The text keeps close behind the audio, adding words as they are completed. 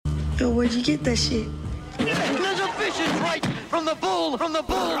So where'd you get that shit? There's a fishing right from the bull, I'm a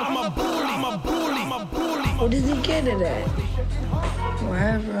bully. Where did he get it at?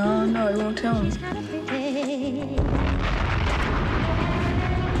 Wherever, I don't know, he won't tell me.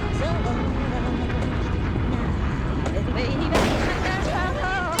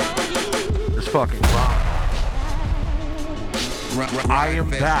 It's fucking rock. I am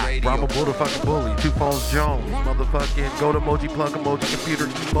back. I'm a motherfucking bully. Two Phones Jones. Motherfucking go to emoji plug emoji computer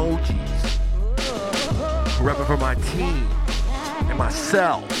emojis. Repping for my team and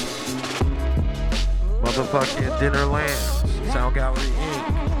myself. Motherfucking Dinner Lands. Sound Gallery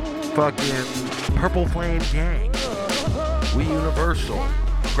Inc. Fucking Purple Flame Gang. We Universal.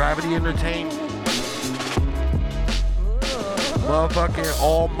 Gravity Entertainment. Motherfucking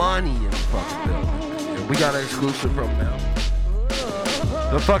All Money in the fucking building. We got an exclusive from them.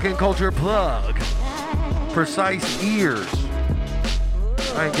 The fucking Culture Plug. Precise Ears.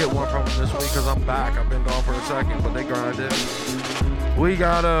 I ain't get one from them this week because I'm back. I've been gone for a second, but they grinded. We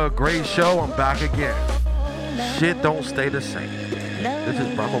got a great show. I'm back again. Shit don't stay the same. This is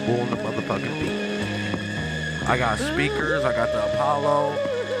Brahma Bull in the motherfucking beat. I got speakers. I got the Apollo.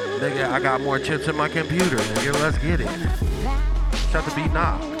 Nigga, I got more chips in my computer. Nigga, let's get it. Shout to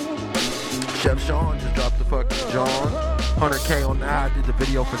B-Knock. Chef Sean just dropped the fucking John. 100K on that. I did the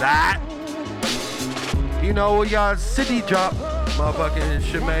video for that. You know, we got City Drop. Motherfucking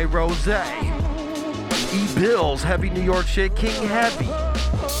Shimei Rose. E-Bills. Heavy New York shit. King Heavy.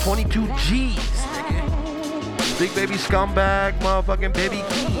 22 G's, nigga. Big Baby Scumbag. Motherfucking Baby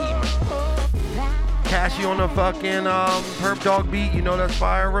Keem. Cashy on the fucking Perp Dog beat. You know that's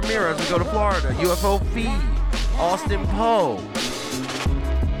fire. Ramirez. We go to Florida. UFO Feed. Austin Poe.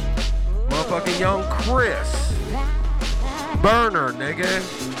 Motherfucking Young Chris. Burner, nigga.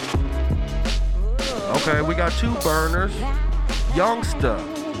 Okay, we got two burners. Youngster.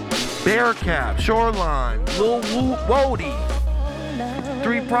 Bearcap. Shoreline. Lil Wody.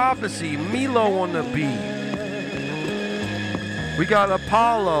 Three Prophecy. Milo on the beat. We got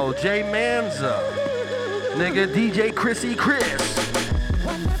Apollo. Jay Manza. Nigga, DJ Chrissy Chris.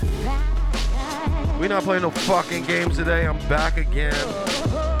 We not playing no fucking games today. I'm back again.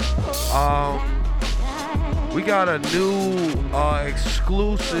 We got a new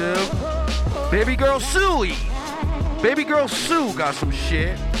exclusive. Baby Girl Suey. Baby Girl Sue got some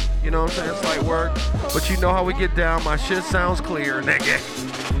shit. You know what I'm saying? It's light work. But you know how we get down. My shit sounds clear, nigga.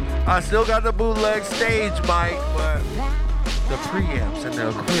 I still got the bootleg stage mic, but the preamps and the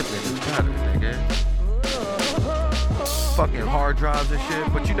equipment is better, nigga. Fucking hard drives and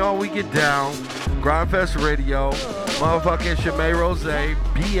shit. But you know how we get down. Grindfest Radio. Motherfucking Shimei Rose.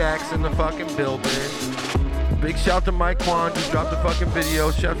 BX in the fucking building. Big shout to Mike Kwan, just dropped the fucking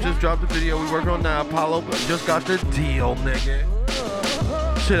video. Chef just dropped the video. We working on that. Apollo just got the deal, nigga.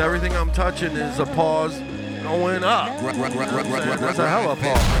 Shit, everything I'm touching is a pause going up. That's a hell of a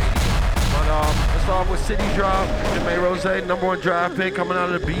pause. But let's start with City Drop. Shimei Rose, #1 draft pick coming out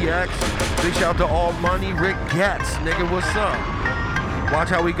of the BX. Big shout to All Money, Rick Getz. Nigga, what's up? Watch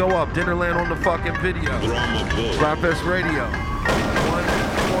how we go up. Dinnerland on the fucking video. Grindfest Radio.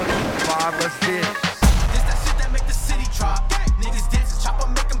 125, let's get it.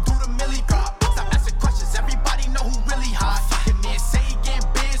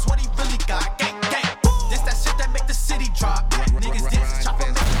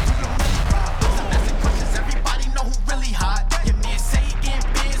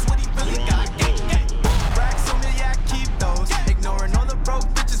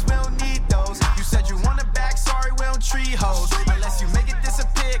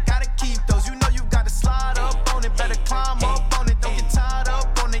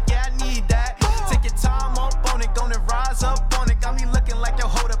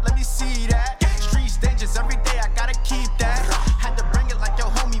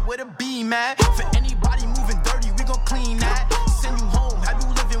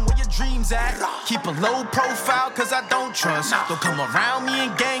 Don't come around me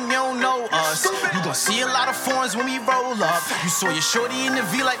and gang, you don't know us. You gon' see a lot of foreigns when we roll up. You saw your shorty in the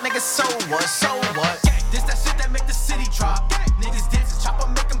V like nigga, so what, so what? This that shit that make the city drop. Niggas dance, chopper,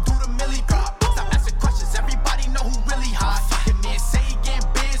 make them do the milli drop. Stop asking questions, everybody know who really hot. Your man say he getting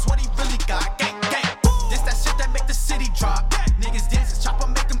biz, what he really got. Gang, gang. This that shit that make the city drop. Niggas dance, chopper,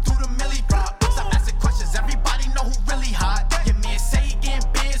 make them do the milli drop. Stop asking questions, everybody know who really hot. Your man say he getting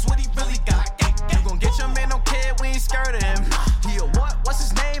biz, what he really got. Gang, gang. You gon' get your man, don't care, we ain't scared of him. What's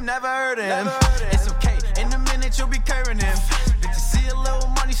his name? Never heard of him. It's okay, in a minute you'll be curving him. Did you see a little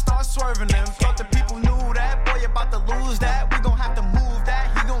money start swerving him? Thought the people knew that, boy, about to lose that. We gon' have to move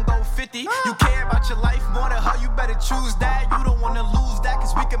that, he gon' go 50. You care about your life more than her, you better choose that. You don't wanna lose that,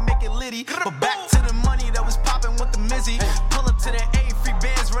 cause we can make it litty. But back to the money that was popping with the Mizzy. Pull up to the A, free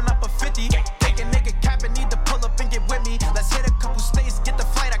bands, run up a 50. Take a nigga cap and need to pull up and get with me. Let's hit a couple states, get the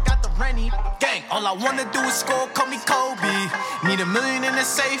flight, I got the renty. Gang, all I wanna do is score, call me Kobe. Need $1 million in the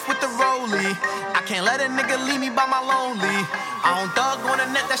safe with the rollie. I can't let a nigga leave me by my lonely. I don't thug on the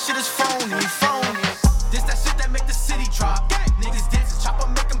net, that shit is phony. This that shit that make the city drop. Niggas dance and chop up,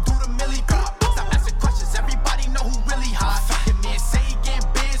 make them do the milli drop. Stop asking questions, everybody know who really hot. Your man say he getting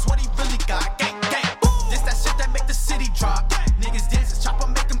bands, what he really got. Gang, gang. This that shit that make the city drop. Niggas dance and chop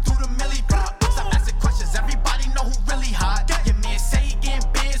up, make them do the milli drop. Stop asking questions, everybody know who really hot. Your man say he getting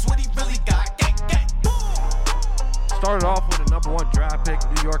bands, what he really got. Gang, gang. Started off with a #1 draft pick,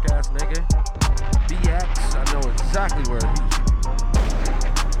 New York ass nigga. BX, I know exactly where he's.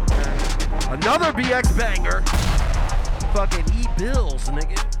 Another BX banger. Fucking E-Bills,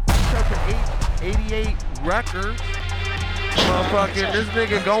 nigga. Such an 88 record. Motherfucking this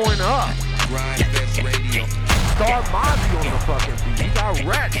nigga going up. Star Mozzie on the fucking beat. He got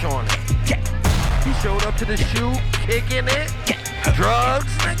Wretch on it. He showed up to the shoot, kicking it.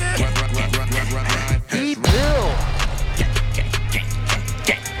 Drugs, nigga. E-Bills.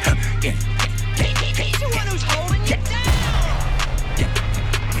 He's the one who's holding you down.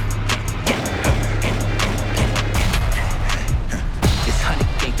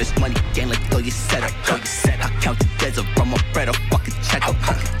 This money game like throw your setup. I count the desert from my bread, I'll fucking check up. Ain't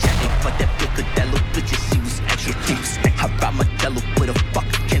for that bitch, that little bitch, she was extra juice. I ride my Jello with a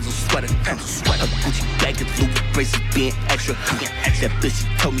fucking Kenzo sweater. A Gucci bag of Louis braces being extra. That bitch, she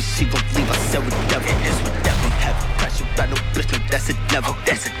told me she gon' leave, I said whatever. Have pressure, I no bitch, no, that's it, never.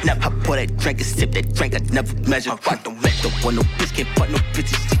 I pour that drink and sip that drink, I never measure. I don't want no bitch, can't fuck no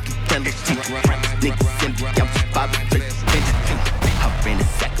bitches, she can tell it. Niggas in me, I'm surviving, I ran a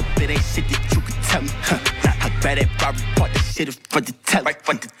sack up, it ain't shit that you can tell me. I grab that Barbie, bought that shit in front of the telly. I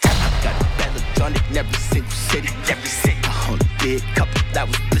got a bad look on it in every single city. I own a big couple that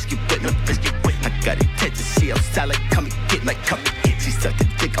was biscuit with me. I got attention, she outside like come and get me. She sucked a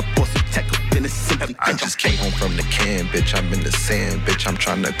dick, I bought some tech up in a simply. I just came home from the can, bitch, I'm in the sand. Bitch, I'm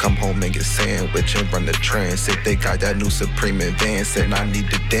trying to come home and get sandwich and run the transit. They got that new Supreme advancing, I need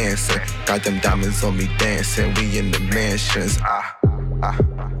the dancing. Got them diamonds on me dancing, we in the mansions.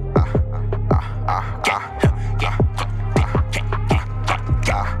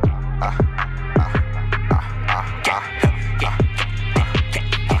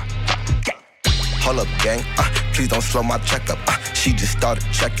 Hold up, gang, please don't slow my check up. She just started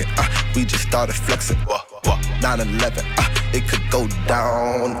checking, we just started flexing. 9/11, it could go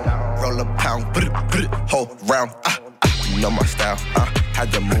down. Roll a pound, whole round. You know my style,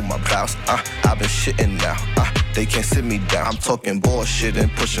 had to move my blouse. I've been shitting now, they can't sit me down. I'm talking bullshit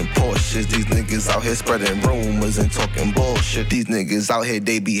and pushing Porsches. These niggas out here spreading rumors and talking bullshit. These niggas out here,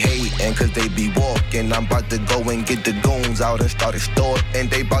 they be hating cause they be walking. I'm about to go and get the goons out and start extorting.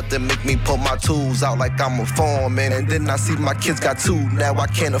 They about to make me pull my tools out like I'm a foreman. And then I see my kids got two, now I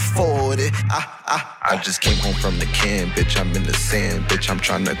can't afford it. I just came home from the can, bitch, I'm in the sand. Bitch, I'm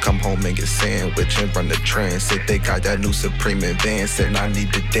trying to come home and get sandwich and run the transit. They got that new Supreme advancing, I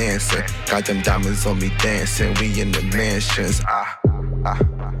need the dancing. Got them diamonds on me dancing, we in the mansions.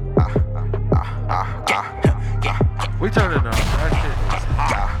 We turning up. That shit is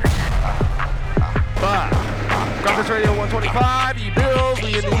hot. But Graphics Radio 125, E-Bills,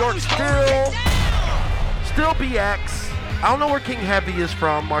 we in New York still BX. I don't know where King Heavy is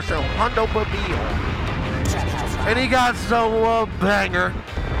from, Marcel Hondo Babio. And he got so banger.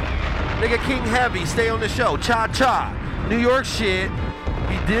 Nigga King Heavy, stay on the show. Cha Cha, New York shit.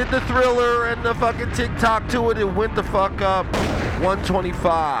 He did the Thriller and the fucking TikTok to it and went the fuck up.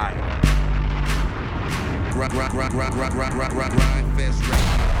 125.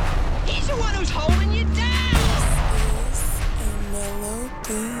 He's the one who's holding you down.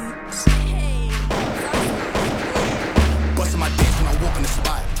 Bustin' my dance when I walk in the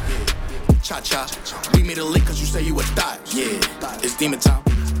spot. Cha-cha, we made a lick cause you say you a thot. Yeah, it's demon time.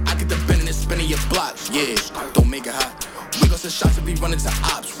 I get the bend and it's spinning your block. Yeah, don't make it hot. We gon' send shots and be running to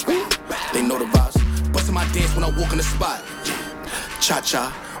ops. They know the vibes. Bustin' my dance when I walk in the spot.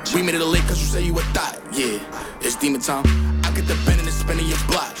 Cha-cha, we made it a lick cause you say you a thot. Yeah, it's demon time. I get the bend and it's spinning your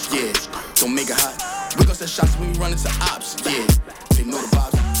block. Yeah, don't make it hot. We gon' send shots when we running to ops. Yeah, they know the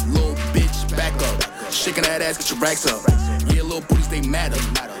vibes. Little bitch, back up. Shaking that ass, get your racks up. Yeah, little booties, they matter.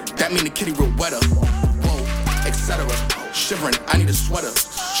 That mean the kitty real wetter. Whoa, etc. Shivering, I need a sweater.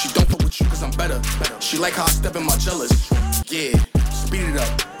 She don't fuck with you cause I'm better. She like how I step in my jealous. Yeah, speed it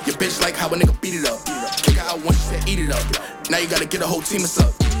up. Your bitch like how a nigga beat it up. Kick her out once she said eat it up. Now you gotta get a whole team us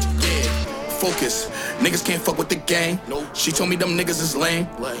up. Yeah, focus. Niggas can't fuck with the gang. She told me them niggas is lame.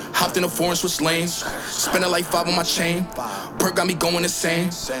 Hopped in the foreign switch lanes. Spent like 5 on my chain. Perk got me going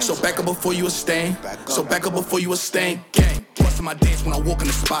insane. So back up before you a stain. So back up before you a stain. Gang. Bustin' my dance when I walk in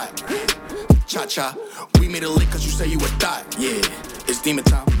the spot. Cha-cha. We made a lick cause you say you a thot. Yeah. It's demon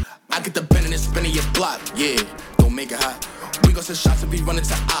time. I get the bend and it's spinning your block. Yeah. Don't make it hot. We gon' send shots and be running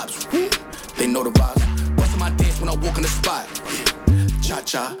to ops. They know the vibes. Bustin' my dance when I walk in the spot. Yeah.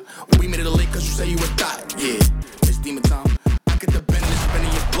 Cha-cha. We made it a lick cause you say you a thot. Yeah. It's demon time. I get the bend and it's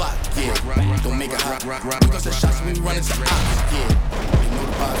spinning your block. Yeah. Don't make it hot. We gon' send shots and be running to ops. Yeah. They know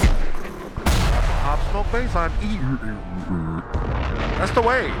the vibes. Pop Smoke baseline. That's the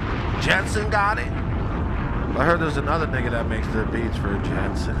way. Jensen got it. I heard there's another nigga that makes the beats for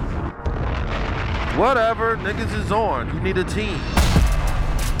Jensen. Whatever, niggas is on. You need a team.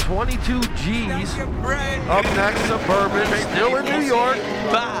 22 G's. Up next, Suburban. Still in New York.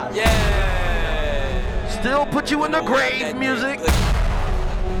 Still put you in the grave music.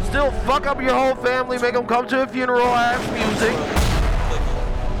 Still fuck up your whole family, make them come to a funeral ass music.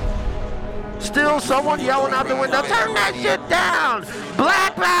 Still someone yelling out the window, turn that shit down!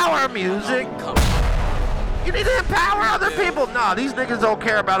 Black power music! You need to empower other people. Nah, these niggas don't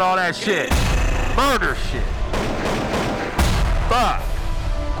care about all that shit. Murder shit. Fuck.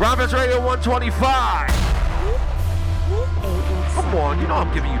 Graphics Radio 125. Come on, you know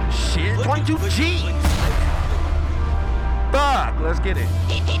I'm giving you the shit. 22 G's. Fuck, let's get it.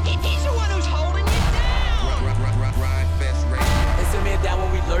 He's the one who's holding you down. It's a man down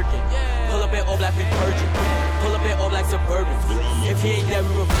when we lurking. Pull up in all black, we purging. Pull up in all black Suburban. If he ain't there, we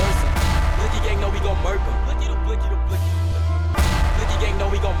reversing. Blicky gang know we gon' murk him. Blicky gang know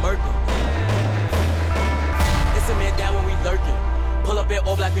we gon' murk him. It's a man down when we lurking. Pull up in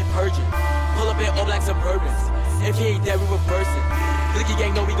all black, we purging. Pull up in all black Suburbans. If he ain't there, we reversing. Blicky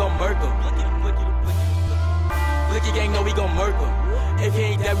gang know we gon' murk him. Blicky gang know we gon' murk him. If he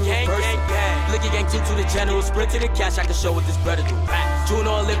ain't there, we reversing. Blicky gang 2 to the general. Sprint to the cash, I can show what this brother do. June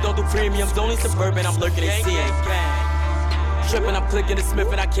on live, don't do premiums. Only Suburban, I'm lurking and seeing. Trippin', I'm clicking the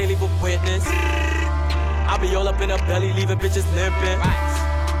Smith and I can't leave a witness. I be all up in her belly, leaving bitches limping.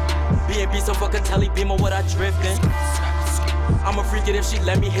 B&B so fucking telly beam on what I drifting. I'm a freak it if she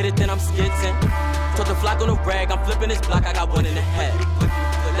let me hit it, then I'm skitzing. Took the flock on the rag, I'm flipping this block, I got one in the head.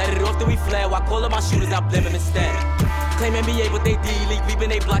 Let it off till we flare, while calling my shooters, I blame him instead. Claim NBA, but they D-League, we been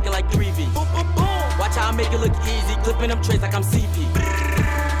they blocking like 3Vs. Watch how I make it look easy, clipping them trays like I'm CP.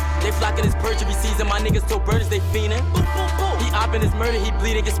 They flocking his perjury season, my niggas told burners they fiendin'. He oppin' his murder, he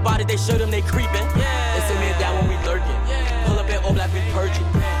bleeding, get spotted, they showed him they creepin'. It's a man down when we lurking. Pull up in all black, we purging.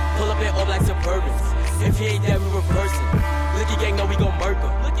 Pull up in all black Suburbans. If he ain't there, we reversing. Blicky gang know we gon' murk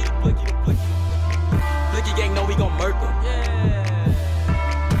him. Blicky gang know we gon' murk him.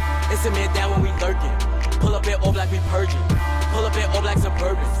 It's a man down when we lurking. Pull up in all black, we purging. Pull up in all black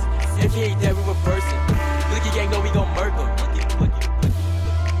Suburbans. If he ain't there, we reversing. Blicky gang know we gon' murk him.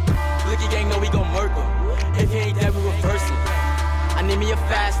 Blicky gang know we gon' murk him. If he ain't there, we reversing. I need me a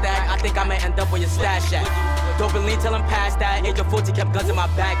fast stack. I think I may end up where your stash at. Dope and lean till I'm past that. Age of 40 kept guns in my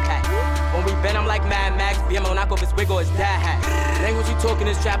backpack. When we bend, I'm like Mad Max. BMO knock off his wig or his dad hat. Language you talking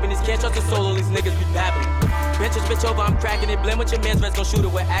is Japanese. Can't trust the soul, all these niggas be babbling. Benches bitch over, I'm cracking it. Blend with your man's rest, gon' shoot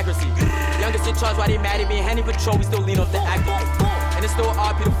it with accuracy. Youngest in charge, why they mad at me? Henny Patrol, we still lean off the actor. And it's still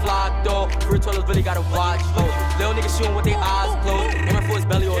RP to fly, dog. Fruit toilers really gotta watch, oh. Little niggas shooting with their eyes closed. Aiming for his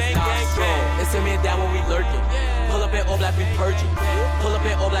belly or his nostril. It's a man down when we lurking. Pull up in all black, we purging. Pull up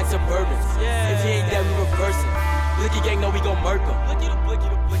in all black Suburbans. If he ain't there, we reversing. Blicky gang know we gon' murk him.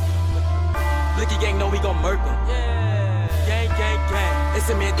 Blicky gang know we gon' murk him. Gang, gang, gang. It's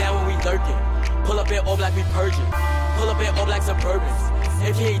a man down when we lurking. Pull up in all black, we purging. Pull up in all black Suburbans.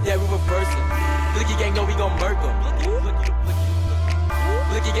 If he ain't there, we reversing. Blicky gang know we gon' murk him.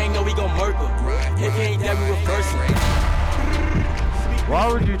 Blicky gang know we gon' murk him. If he ain't there, we reversing. Why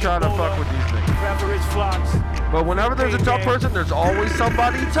would you try to fuck with these niggas? But whenever there's a tough person, there's always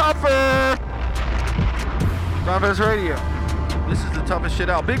somebody tougher. Graphics Radio. This is the toughest shit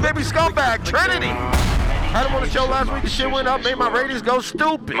out. Big Baby Scumbag, Trinity. Had him on the show last week. The shit went up, made my ratings go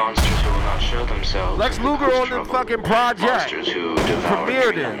stupid. Monsters who will not show themselves. Lex Luger on the fucking project.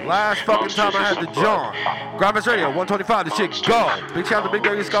 Premiered it last fucking time I had the John. Graphics Radio 125. The shit go. Big shout out to Big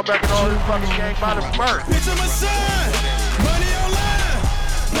Baby Scumbag and all his fucking gang by the smirk. Bitch, I'm a son. Money online.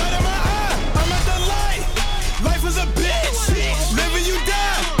 Blood in my eye. I'm at the light. Life is a bitch. Live or you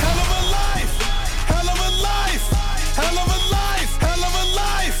die. Hell of a life. Hell of a life. Hell of a life. Hell of a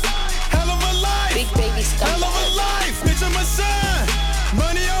life. Hell of a life. Big Baby Scumbag. Hell of a life. Bitch, I'm a son.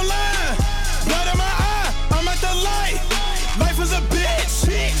 Money online. Blood in my eye. I'm at the light. Life is a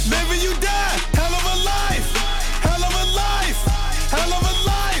bitch. Live or you die.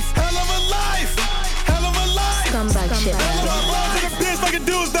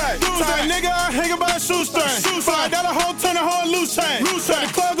 a nigga out hanging by a shoestring. $5 hoe, turn a hoe loose chain. The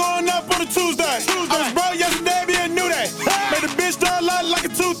club going up on a Tuesday. I was broke yesterday, be a new day. Made the bitch start like a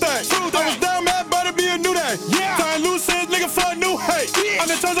toothache. I was down mad, but it be a new day. Turn loose his nigga for a new hate. I'm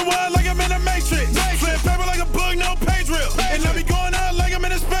the chosen one like I'm in a matrix. Flip paper like a bug, no page real. And I be going out like I'm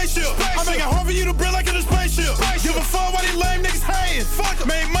in a spaceship. I make it hard for you to breathe like in a spaceship. Give a fuck why these lame niggas hating.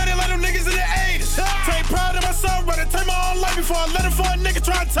 Make money like them niggas in the 80s. Take pride in myself, rather take my own life before I let it for a nigga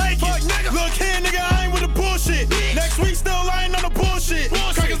try to take it. Look here, nigga, I ain't with the bullshit. Next week still I ain't on the bullshit.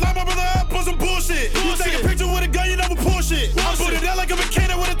 Crackers lock my brother up on some bullshit. You take a picture with a gun, you never push it. I put it out like a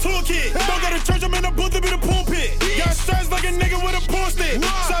mechanic with a toolkit. Don't go to church, I'm in the booth to be the pulpit. Got stressed like a nigga with a pool stick.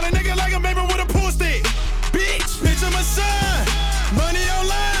 Solid nigga like a baby with a pool stick. Bitch, I'm a son. Money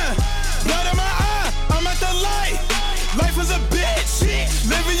online. Blood in my eye. I'm at the light. Life is a bitch.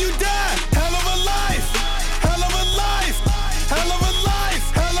 Live and you die. Hell of a life. Hell of a life. Hell of a life.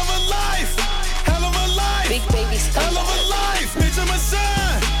 Hell of a life. Hell of a life. Big baby stuff. Hell of a life. Bitch, I'm a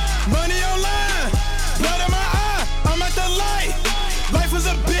son. Money online. Blood in my eye. I'm at the light. Life is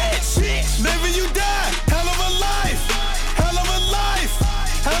a bitch. Live and you die. Hell of a life. Hell of a life.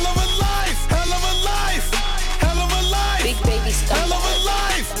 Hell of a life. Hell of a life. Hell of a life. Big baby stuff. Hell of a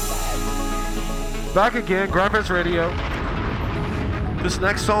life. Back again, Grandpa's Radio. This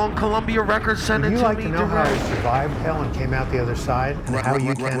next song, Columbia Records sent it to me. Would you like to know how I survived hell and came out the other side, and how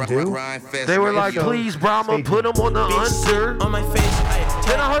you can do? They were like, please, Brahma, put him on the under. On my face,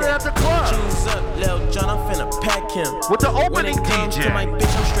 Then I heard it at the club. Choose up, Lil John, I'm finna pack him. With the opening when it comes DJ. To my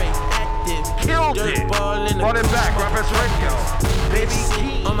bitch, I'm straight active. Killed Dirt it. Ball in the Brought it back, Grandpa's Radio. Baby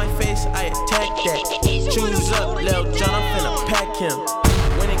Key. On my face, I attack that. Choose up, Lil John, I'm finna pack him.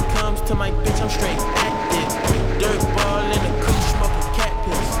 When it comes to my bitch, I'm straight active. Dirt ball in the coupe, smoking cat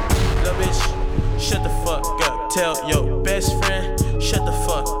piss. Lil' bitch, shut the fuck up. Tell your best friend, shut the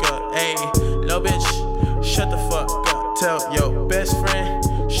fuck up. Ayy, lil' bitch, shut the fuck up. Tell your best friend,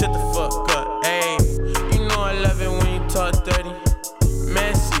 shut the fuck up. Ayy, you know I love it when you talk dirty.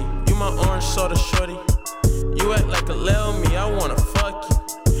 Messy, you my orange soda shorty. You act like a lil' me, I wanna fuck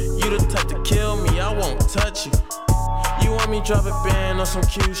you. You the type to kill me, I won't touch you. You want me drop a band on some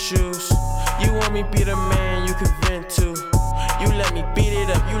cute shoes. You want me be the man you can vent to. You let me beat it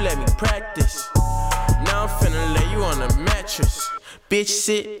up, you let me practice. Now I'm finna lay you on a mattress. Bitch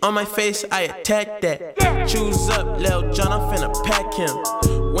sit on my face, I attack that. Choose up, Lil John, I'm finna pack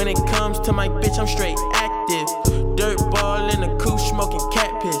him. When it comes to my bitch, I'm straight active. Dirt ball in the coupe, smoking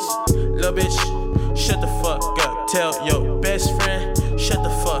cat piss. Lil' bitch, shut the fuck up. Tell your best friend, shut the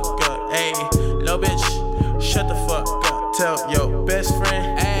fuck up. Ayy, lil' bitch, shut the fuck up. Tell your best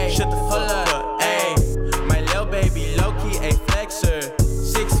friend, ayy, shut the fuck up. Ayy, my lil' baby low-key a flexer.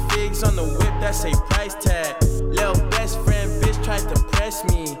 6 figs on the whip, that's a price tag. Lil' best friend, bitch tried to press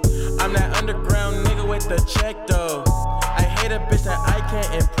me. I'm that underground nigga with the check though. I hate a bitch that I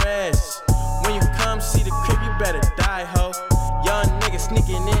can't impress. When you come see the crib, you better die, ho. Young nigga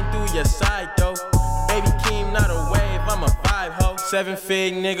sneaking in through your side though. Baby Keem, not a wave, I'm a vibe, ho. 7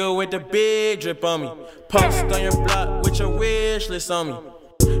 fig nigga with the big drip on me. Post on your block with your wish list on me.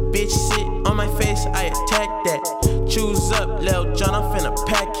 Bitch sit on my face, I attack that. Choose up, Lil John, I'm finna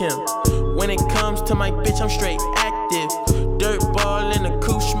pack him. When it comes to my bitch, I'm straight active. Dirt ball in the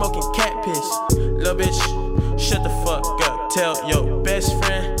coupe, smoking cat piss. Lil' bitch, shut the fuck up. Tell your best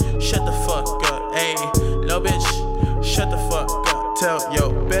friend, shut the fuck up. Ayy, lil' bitch, shut the fuck up. Tell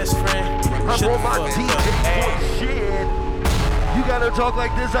your best friend, shut the fuck up. Ayy, shit. You gotta talk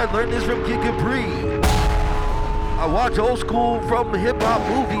like this. I learned this from Kid Capri. I watch old school from hip-hop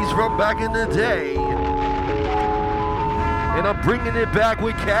movies from back in the day. And I'm bringing it back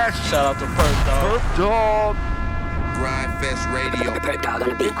with Cash. Shout out to Perp Dog. Perp Dog. Grindfest Radio.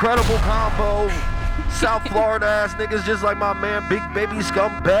 Incredible combo. South Florida ass niggas just like my man Big Baby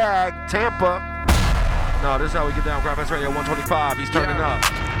Scumbag, Tampa. No, this is how we get down. Grindfest Radio 125. He's turning up.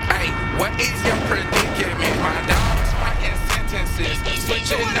 Hey, what is your predicament? My dogs writing sentences,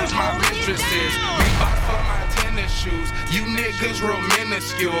 switching up my mistresses. Reebok for my tennis shoes. You niggas real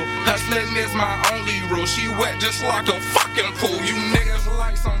minuscule. Hustling is my only rule. She wet just like a fucking pool. You niggas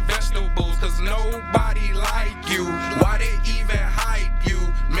like some vegetables, cause nobody like you. Why they even hype you?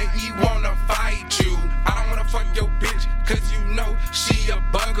 Make me wanna fight you. I don't wanna fuck your bitch, cause you know she a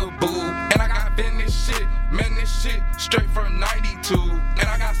bugaboo. And I got been this shit, man, this shit straight from 92. And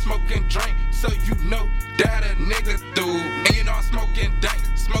I got smoking drink, so you know that a nigga do. And you know I'm smoking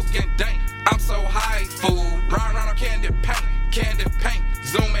dank, I'm so high, fool. Round on candy paint,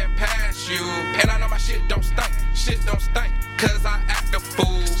 zooming past you. And I know my shit don't stink, cause I act a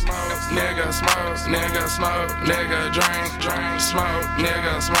fool. nigga smoke, nigga smoke, nigga drink, drink, smoke,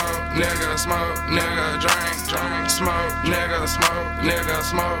 nigga smoke, nigga smoke, nigga drink, drink, smoke, nigga smoke, nigga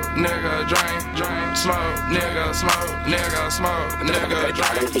smoke, nigga drink, drink, smoke, nigga smoke, nigga smoke, nigga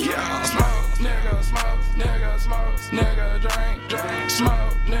drink, yeah, smoke, nigga smoke, nigga smoke, nigga drink, drink,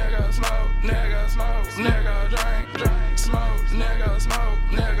 smoke, nigga smoke, nigga smoke, nigga drink, drink, smoke, nigga smoke,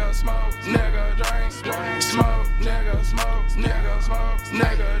 nigga smoke, nigga drink, drink, smoke, nigga smoke, nigga smoke,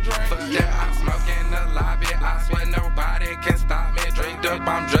 nigga drink. Yeah, I'm smoking the lobby. I swear nobody can stop me. Drink up,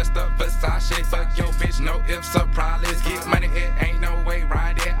 I'm dressed up Versace. Fuck your bitch, no ifs or problems. Get money, it ain't no way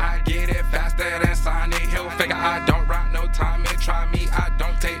ride it. I get it faster than Sonic. Hill figure I don't rock no time. And try me, I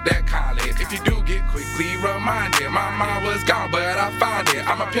don't take that college. If you do get quickly reminded, my mind was gone, but I found it.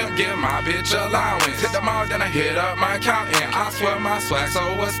 I'm a pimp, give my bitch allowance. Hit the mall, then I hit up my accountant. I swear my swag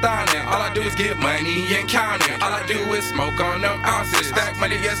so astounding. All I do is get money and count it. All I do is smoke on them ounces. Stack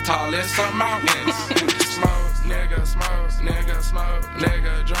money as tall as some mountains. Smoke, nigga smoke, nigga smoke,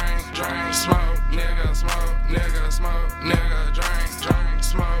 nigga drink, drink, smoke, nigga smoke, nigga smoke, nigga drink, drink,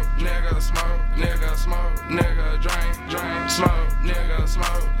 smoke, nigga smoke, nigga smoke, nigga drink, drink, smoke, nigga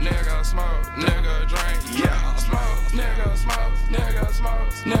smoke, nigga smoke, nigga drink, yeah, smoke, nigga smoke, nigga smoke,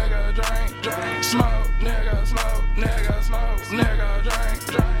 nigga drink, drink, smoke, nigga smoke, nigga smoke, nigga drink,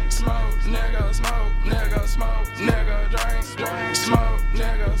 drink, smoke, nigga smoke, nigga smoke, nigga drink, drink, smoke,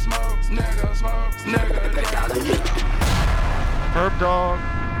 nigga smoke, nigga smoke, nigga drink. Herb Dog,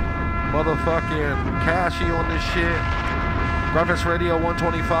 motherfucking Cashy on this shit. Breakfast Radio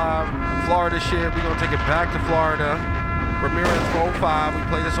 125, Florida shit. We gonna take it back to Florida. Ramirez 405. We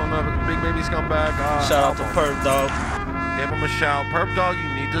play this on the Big Baby Scumbag. Shout out to Perp Dog. Give him a shout. Perp Dog, you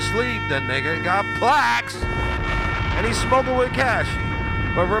need to sleep. That nigga got plaques. And he's smoking with Cashy.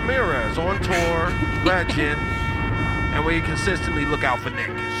 But Ramirez on tour, legend. And we consistently look out for niggas.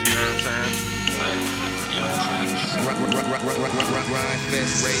 You know what I'm saying?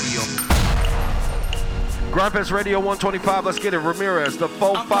 Grindfest Radio. Grindfest Radio 125. Let's get it. Ramirez, the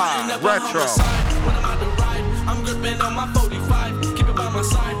 4-5 retro. I'm gripping on my 45, keep it by my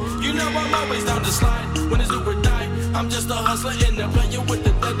side. You know I'm always down to slide. When it's do or die, I'm just a hustler in the player with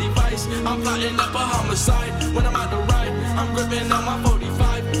the dead device. I'm plotting up a homicide. When I'm out to ride, I'm gripping on my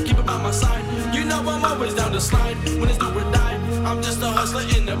 45, keep it by my side. You know I'm always down to slide. When it's do or die, I'm just a hustler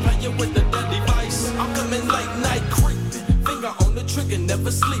in the player with the dead device. I'm coming late night creeping, finger on the trigger,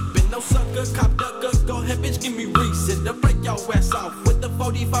 never sleeping. No sucker, cop ducker, go ahead bitch, give me reason to break your ass off with the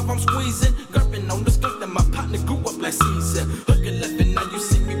 45 I'm squeezing. Gripping on the skunk that my partner grew up last season. Hooking left and now you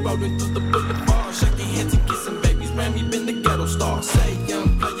see me rolling through the boulevard, shaking hands and kissing babies. Grammy been the ghetto star. Say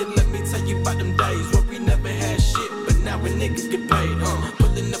young player, let me tell you about them days where we never had shit, but now we niggas get paid.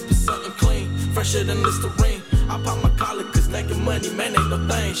 Pulling up to something clean, fresher than Listerine. I pop my collar cause naked money, man, ain't no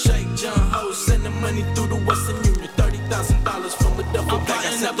thing. Shake John Ho, sending money through the Western Union. $30,000 from a double bag.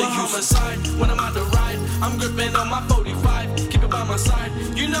 I sent the homicide. When I'm out to ride, I'm gripping on my 45. Keep it by my side.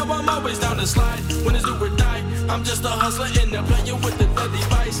 You know I'm always down to slide. When it's do or die, I'm just a hustler in the player with the dead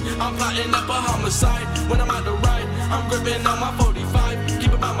device. I'm plotting up a homicide. When I'm out to ride, I'm gripping on my 45.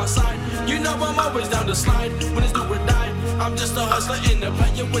 Keep it by my side. You know I'm always down to slide. When it's do or die, I'm just a hustler in the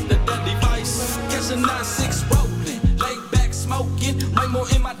player with the dead device. Catch a 9-6 rolling, lay back smoking. Way more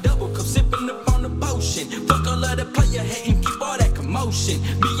in my double cup, sipping up on the potion. Fuck all of the player hating, keep all that commotion.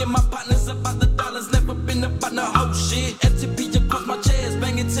 Me and my partners about the dollars, never been about no whole shit. FTP across my chest,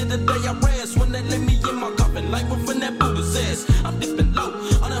 banging till the day I rest. When they let me in my coffin, like from that Buddha's ass. I'm dipping low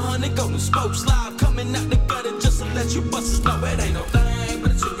on 100 golden spokes, live coming out the gutter just to let you busters know it ain't no thing,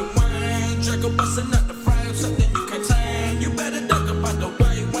 but it's in your mind. Draco busting out the frame, something you can't tame. You better duck up out the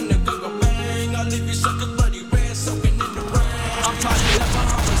way when the gun go bang. I'll leave you suckers bloody red, soaking in the rain. I'm plotting up a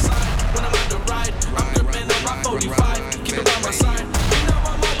homicide. When I'm out to ride, I'm gripping on my 45. Keep it by my side. You know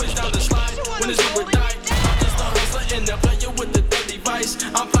I'm always down to slide. When it's do or die, I'm just a hustler in the player with the dead device.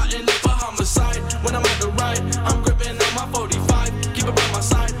 I'm plotting up a homicide. When I'm out to ride, I'm gripping on my 45. Keep it by my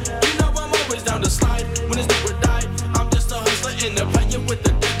side. You know I'm always down to slide. When it's do or die, I'm just a hustler in the player.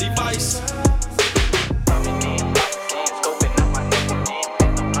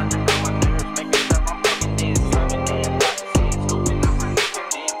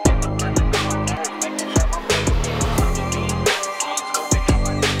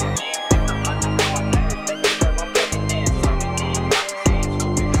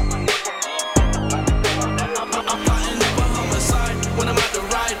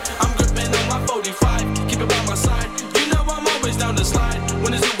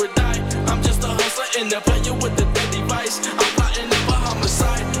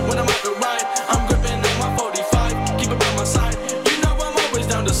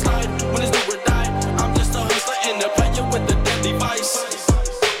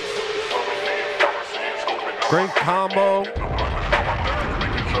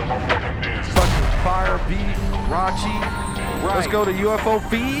 Liberace. Let's go to UFO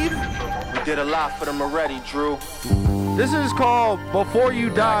Feed. We did a lot for them already, Drew. This is called Before You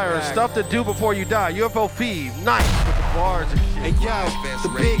Die or Stuff to Do Before You Die. UFO Feed. Nice with the bars and shit. Hey yo, the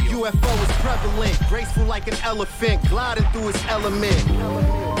big UFO is prevalent, graceful like an elephant, gliding through its element.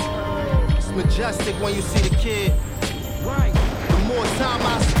 It's majestic when you see the kid. Right. The more time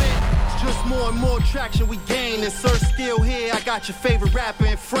I spend, it's just more and more traction we gain. Insert skill here, I got your favorite rapper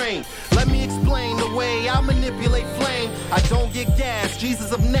in frame. Let me explain the way I manipulate flame. I don't get gas,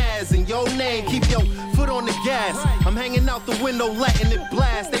 Jesus of Naz in your name. Keep your foot on the gas. I'm hanging out the window, letting it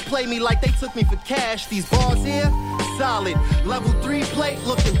blast. They play me like they took me for cash. These bars here, solid. Level 3 plate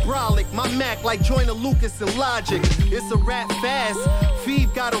looking brolic. My Mac like Joyner Lucas and Logic. It's a rap fast.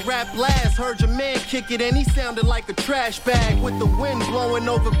 Phoebe got a rap last. Heard your man kick it and he sounded like a trash bag. With the wind blowing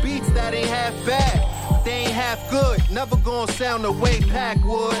over beats that ain't half bad. They ain't half good. Never gonna sound the way Pac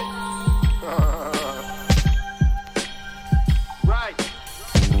would. Right.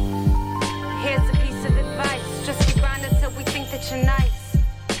 Here's a piece of advice. Just keep grinding till we think that you're nice.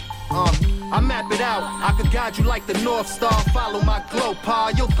 I map it out. I could guide you like the North Star. Follow my glow,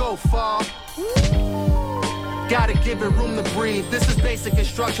 pa. You'll go far. Gotta give it room to breathe. This is basic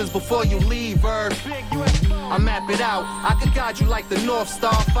instructions before you leave Earth. I map it out. I could guide you like the North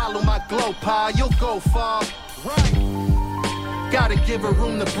Star. Follow my glow, pa. You'll go far. Right. Gotta give it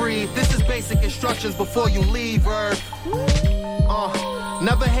room to breathe. This is basic instructions before you leave Earth.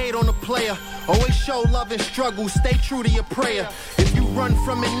 Never hate on a player. Always show love and struggle. Stay true to your prayer. If you run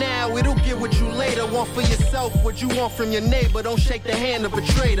from it now, it'll get what you later. Want for yourself what you want from your neighbor. Don't shake the hand of a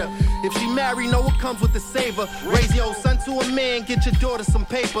traitor. If she married, know what comes with the saver. Raise your son to a man, get your daughter some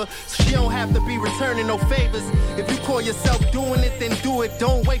paper, so she don't have to be returning no favors. If you call yourself doing it, then do it.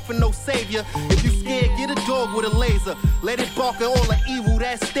 Don't wait for no savior. If you scared, get a dog with a laser. Let it bark at all the evil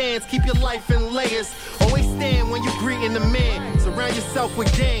that stands. Keep your life in layers. Always stand when you greeting the man. Surround yourself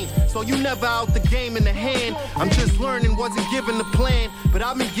with game, so you never out the game in the hand. I'm just learning, wasn't given the plan, but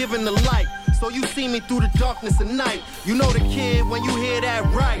I've been given the light. So you see me through the darkness of night. You know the kid when you hear that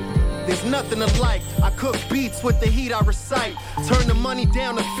right. There's nothing alike. I cook beats with the heat I recite. Turn the money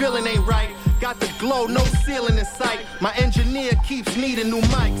down, the feeling ain't right. Got the glow, no ceiling in sight. My engineer keeps needing new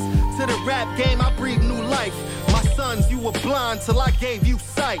mics. To the rap game, I breathe new life. My sons, you were blind till I gave you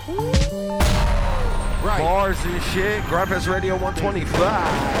sight. Right. Bars and shit. Graphics Radio 125.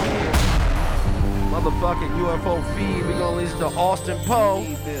 Motherfucking UFO Feed. We gonna listen to Austin Poe.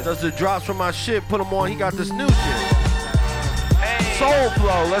 Does the drops from my shit. Put him on. He got this new shit. Soul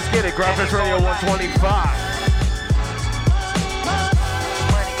Flow. Let's get it. Graphics Radio 125.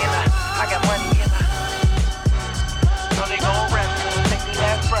 Money in her. I got money in her. So they gon' rap to it. Take the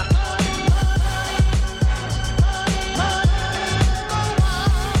last breath.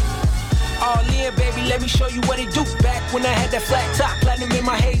 Oh yeah, baby, let me show you what it do. Back when I had that flat top, platinum in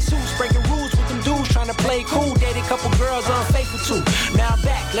my Jesus, breaking rules with them dudes, trying to play cool. Dated a couple girls unfaithful too. Now I'm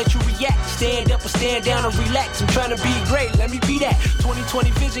back, let you react. Stand up or stand down and relax. I'm trying to be great, let me be that.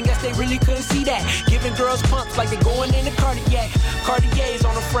 2020 vision, guess they really couldn't see that. Giving girls pumps like they're going in the cardiac. Cartier's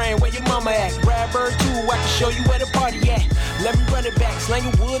on the frame, where your mama at? Grab her too, I can show you where the party at. Let me run it back,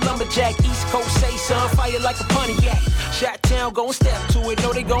 slanging wood lumberjack. East Coast say sun, fire like a Pontiac. Shot town, gon' step to it,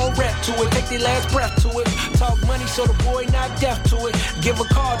 know they gon' rap to it. Take their last breath to it. Talk money so the boy not deaf to it. Give a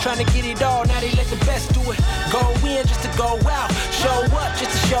call, trying to get it all, now they let the best do it. Go in just to go out, show up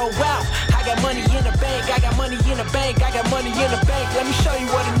just to show out. I got money in the bank, I got money in the bank, I got money in the bank. Let me show you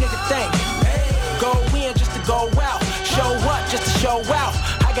what a nigga think. Go in just to go out, show up just to show out.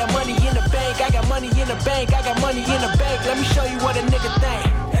 I got money in the bank, I got money in the bank, I got money in the bank. Let me show you what a nigga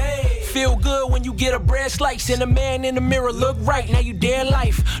think. Feel good when you get a bread slice and a man in the mirror look right. Now you dare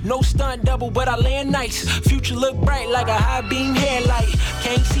life. No stunt double, but I land nice. Future look bright like a high beam headlight.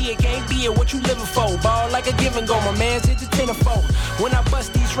 Can't see it, can't be it. What you living for? Ball like a give and go. My man's hit the 10-4. When I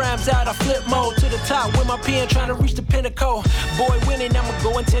bust these rhymes out, I flip mode to the top with my pen trying to reach the pinnacle. Boy winning, I'ma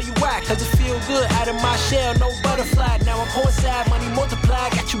go and tell you why. Cause it feel good out of my shell, no butterfly. Now I'm coincide, money multiply.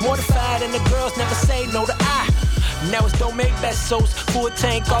 Got you mortified and the girls never say no to I. Now it's don't make pesos, full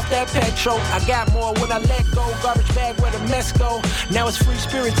tank off that petrol. I got more when I let go, garbage bag where the mess go. Now it's free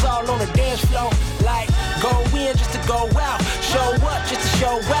spirits all on the dance floor. Like, go in just to go out, show up just to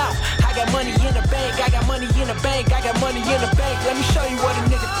show out. I got money in the bank, I got money in the bank, I got money in the bank. Let me show you what a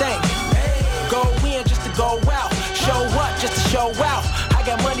nigga think. Go in just to go out, show up just to show out. I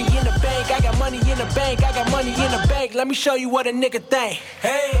got money in the bank, I got money in the bank, I got money in the bank. Let me show you what a nigga think.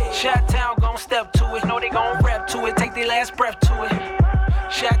 Hey, Shot-Town gon' step to it, know they gon' rap to it, take their last breath to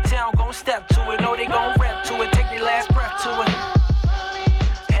it. Shot-Town gon' step to it, know they gon' rap to it, take their last breath to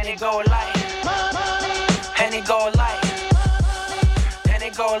it. And it go like, and it go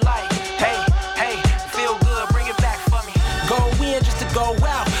so like, hey, feel good, bring it back for me. Go in just to go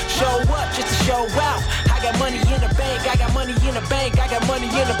out, show up just to show out. I got money in the bank, I got money in the bank, I got money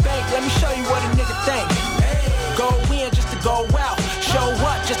in the bank. Let me show you what a nigga think. Go in just to go out, show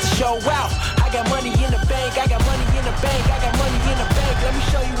up just to show out. I got money in the bank, I got money in the bank, I got money in the bank. Let me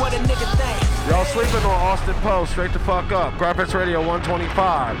show you what a nigga think. Y'all sleeping on Austin Post, straight the fuck up. Graphics Radio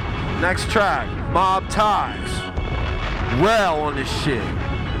 125. Next track, Mob Ties. Well on this shit.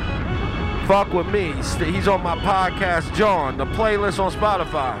 Fuck with me. He's on my podcast, John. The playlist on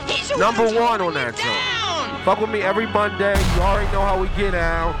Spotify. Number 1 on that song. Fuck with me every Monday. You already know how we get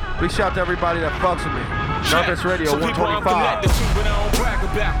down. Big shout to everybody that fucks with me. Graphics Radio 125.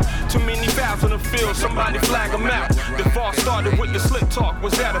 Too many fouls in the field, somebody flag them out. The fall started with the slick talk,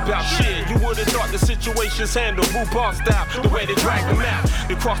 what's that about? Shit, you would've thought the situation's handled RuPaul style, the way they drag them out.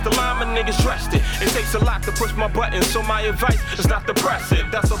 They crossed the line, my niggas dressed it. It takes a lot to push my buttons, so my advice is not to press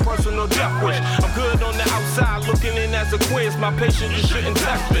it. That's a personal death wish. I'm good on the outside, looking in as a quiz. My patience, you shouldn't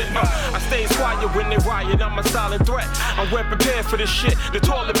test it. I stay quiet when they riot, I'm a solid threat. I'm well prepared for this shit, the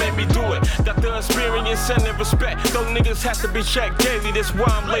toilet made me do it. Got the experience and the respect. Those niggas have to be checked daily, that's why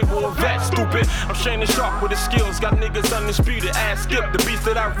I'm labeled a vet, stupid. I'm Shannon Sharp with the skills, got niggas undisputed. Ass skip, the beats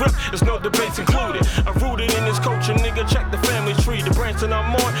that I rip, there's no debates included. I'm rooted in this culture, nigga, check the family tree. The branch that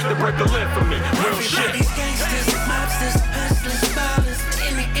I'm on, they break the lid for me. Real shit. Everybody's gangsters, mobsters, hustlers, ballers.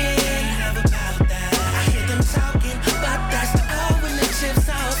 In the end, never about that. I hear them talking, but that's the all when the chips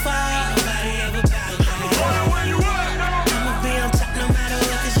all fall. Nobody ever about that. I'ma be on top no matter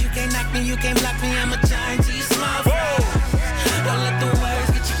what, cause you can't knock me, you can't block me. I'm a giant to your small fries. Don't let the words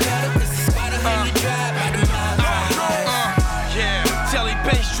get you caught up, cause the squad will hang you dry by the mob. Yeah, telly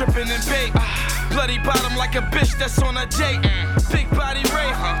bass dripping in bait. Bloody bottom like a bitch that's on a date. Big body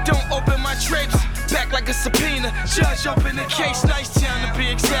rape, don't open my drapes. Back like a subpoena, judge open the case. Nice town to be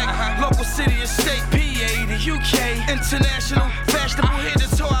exact. Local city or state, PA to UK. International, fashionable hit the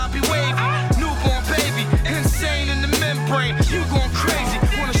toe, I'll be wavy. Newborn baby, insane in the membrane. You going crazy,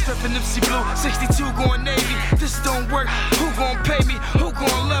 wanna strip a Nipsey Blue, 62 going Navy. This don't work, who gon' pay me? Who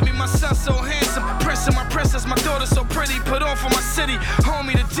gon' love me? My son so handsome, prince of my princess, my daughter so pretty. Put on for my city,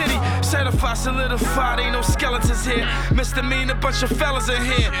 homie the Diddy. Certified, solidified, ain't no skeletons here. Misdemeanor, bunch of fellas in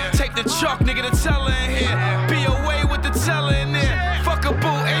here. Take the chalk, nigga, the teller in here. Be away with the teller in there. Fuck a boo,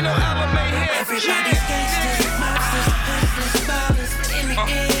 ain't no element here. Everybody's gangsters, mobsters, hustlers, ballers. In the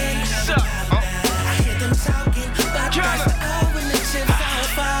end, never about that. I hear them talking, but that's the all when the chips all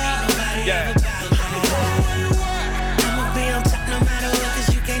fall. Nobody ever about that. I'ma be on top no matter what, cause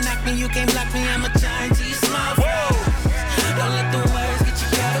you can't knock me, you can't block me. I'm a giant to your small fries. Don't let the words get you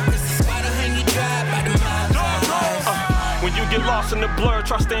caught up, cause the squad will hang you dry by the mob. When you get lost in the blur,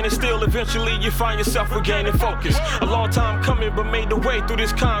 try standing still, eventually you find yourself regaining focus. A long time coming, but made the way through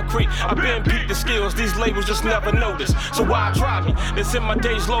this concrete. I've been beat the skills, these labels just never notice. So why try me? That's in my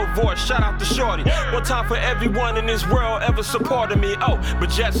days low voice, shout out to Shorty. One time for everyone in this world ever supported me. Oh,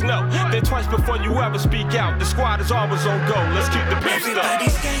 but just know, think twice before you ever speak out. The squad is always on go, let's keep the beef stuff.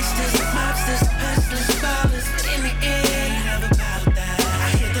 Everybody's gangsters, mobsters, hustlers, ballers. In the end, never about that. I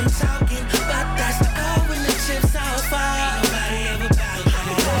hear them talking, but that's the all when the chips all fall. Nobody ever about that.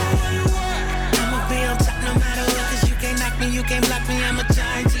 I'ma be on top no matter what, cause you can't knock me, you can't block me. I'm a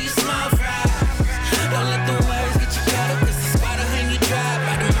giant to your small fries. Don't let the words get you caught up, cause the squad will hang you dry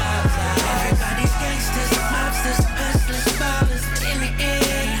by the mob. Everybody's gangsters, mobsters, hustlers, ballers. In the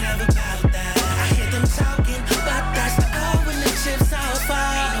end, never about that. I hear them talking, but that's the all when the chips all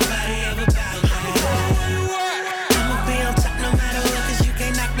fall. Nobody ever about that. I'ma be on top no matter what, cause you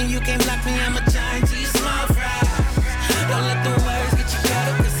can't knock me, you can't block me. I'm a giant to your small fries. Don't let the words get you caught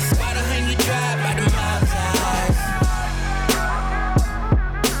up, cause the squad will hang you dry by the mob.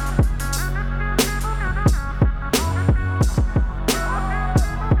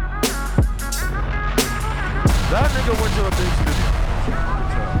 That nigga went to a big studio.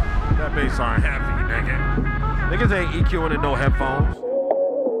 That bass aren't happy, nigga. Niggas ain't EQing in no headphones.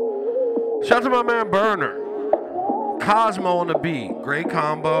 Shout out to my man Burner. Cosmo on the beat. Great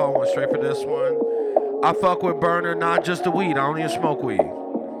combo. I went straight for this one. I fuck with Burner, not just the weed. I don't even smoke weed.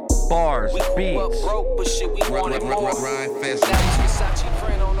 Bars, beats. Broke, but shit, we wanted more. Now it's Versace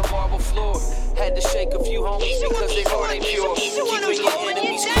print on the marble floor. Had to shake a few homies because they heart ain't pure. Keeping your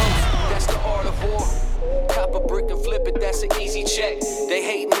enemies close, that's the art of war. Cop a brick and flip it, that's an easy check. They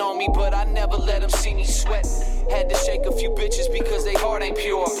hating on me, but I never let them see me sweat. Had to shake a few bitches because they heart ain't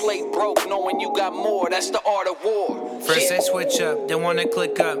pure. Plate broke, knowing you got more, that's the art of war. First they switch up, they wanna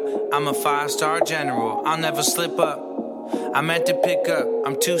click up. I'm a 5-star general, I'll never slip up. I meant to pick up,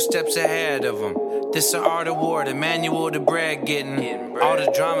 I'm 2 steps ahead of them. This the art of war, the manual, the bread getting. All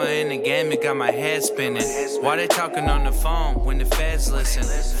the drama in the game, it got my head spinning. Why they talking on the phone when the feds listen?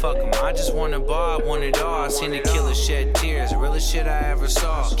 Fuck them, I just want a bar, I want it all. I seen the killer shed tears, realest shit I ever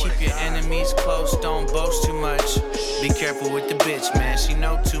saw. Keep your enemies close, don't boast too much. Be careful with the bitch, man, she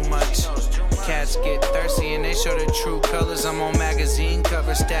know too much. Cats get thirsty and they show the true colors. I'm on magazine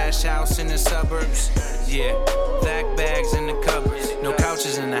covers, stash house in the suburbs. Yeah, black bags in the cupboards. No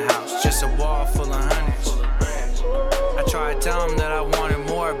couches in the house, just a wall full of hundreds. I try to tell them that I wanted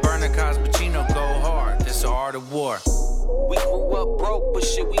more. Burner cars, but you know, go hard. This the art of war. We grew up broke, but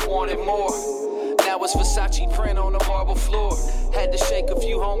shit, we wanted more. Now it's Versace print on the marble floor. Had to shake a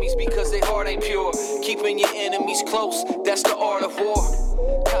few homies because their heart ain't pure. Keeping your enemies close, that's the art of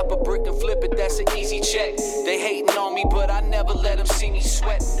war. Cop a brick and flip it, that's an easy check. They hating on me, but I never let them see me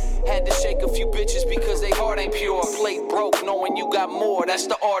sweat. Had to shake a few bitches because they heart ain't pure. Plate broke, knowing you got more, that's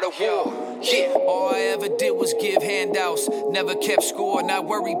the art of war. Yeah. All I ever did was give handouts. Never kept score, not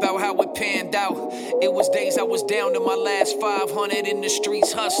worried about how it panned out. It was days I was down to my last 500 in the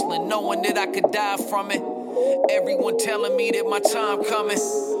streets hustling, knowing that I could die from it. Everyone telling me that my time coming.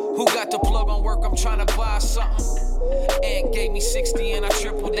 Who got the plug on work? I'm trying to buy something. Aunt gave me 60 and I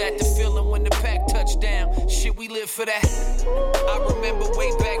tripled that. The feeling when the pack touched down. Shit, we live for that. I remember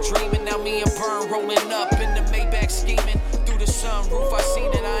way back dreaming. Now me and Burn rolling up in the Maybach scheming. Through the sunroof I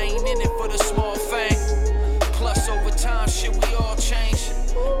seen it. I ain't in it for the small fame. Plus over time, shit, we all change.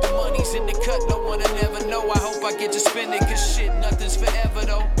 The money's in the cut, no one will never know. I hope I get to spend it, cause shit, nothing's forever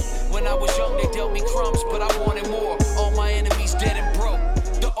though. When I was young, they dealt me crumbs, but I wanted more. All my enemies dead and broke.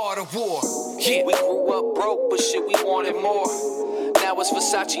 The art of war. Yeah. We grew up broke, but shit, we wanted more. Now it's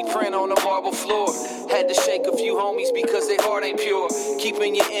Versace print on the marble floor. Had to shake a few homies because their heart ain't pure.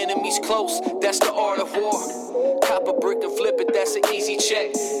 Keeping your enemies close, that's the art of war. Cop a brick and flip it, that's an easy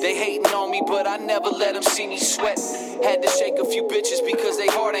check. They hating on me, but I never let them see me sweat. Had to shake a few bitches because they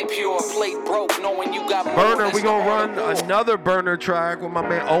heart ain't pure. Plate broke, knowing you got more. Burner, we gonna run another Burner track with my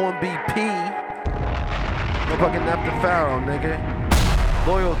man OMBP. Motherfucking Nep the Pharaoh, nigga.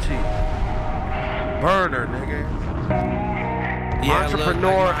 Loyalty. Burner, nigga. Yeah,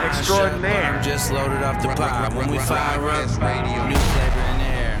 Entrepreneur look, extraordinaire. I'm just loaded off the pot. When we fire up, new flavor in the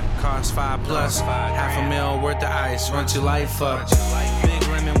air. Cost 5 plus, $500,000 worth of ice. Run your life up. Big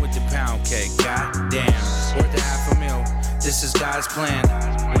lemon with the pound cake. Goddamn, worth of $500,000. This is God's plan.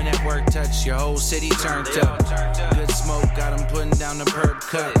 When that work touch, your whole city turned up. Good smoke, got them putting down the perp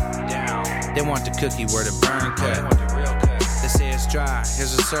cut. They want the cookie where the burn cut. They say it's dry,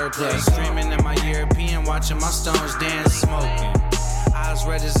 here's a surplus. Streaming in my European, watching my stones dance, smoking. Eyes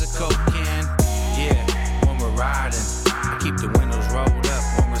red as a Coke can. Yeah, when we're riding, I keep the windows rolled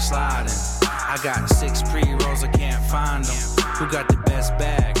up when we're sliding. I got 6 pre-rolls, I can't find them. Who got the best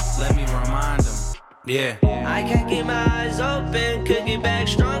bag? Let me remind them. Yeah. I can't keep my eyes open, cookie back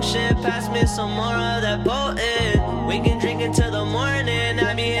strong shit. Pass me some more of that potent. We can drink until the morning.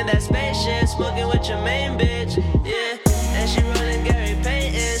 I be in that spaceship, smoking with your main bitch. Yeah, and she rolling Gary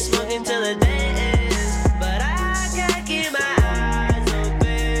Payton, smoking till the day ends. But I can't keep my eyes open.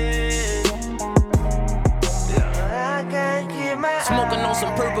 I can't keep my eyes Smoking on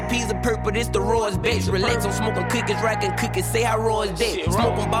some purple peas of purple, this the rawest bitch. Relax, I'm smoking cookies, rocking cookies, say how raw is that.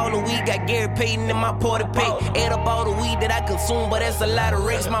 Smoking ball of weed, got Gary Payton in my party pack. Add up all the weed that I consume, but that's a lot of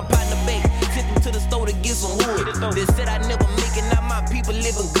race. My partner bake, sent him to the store to get some wood. They said I never make it, now my people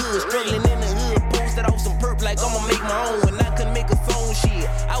living good. Struggling in the hood, posted off some perp like I'ma make my own. When I couldn't make a song, shit,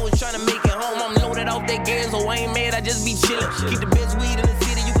 I was trying to make it home. I'm loaded off that gas, so I ain't mad, I just be chillin'. Keep the best weed in the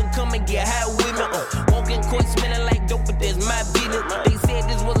city, you can come and get high with me. Walking court smelling like dope, but that's my business. They said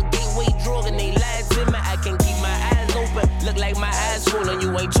this was a gateway drug and they lied to me. I can keep my eyes open, look like my eyes swollen.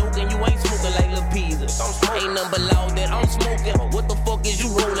 You ain't choking, you ain't smoking like Lil Pizza. Ain't nothing but loud that I'm smoking. What the fuck is you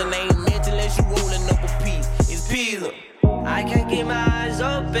rolling? I ain't meant unless you rolling up a piece. It's pizza. I can't keep my eyes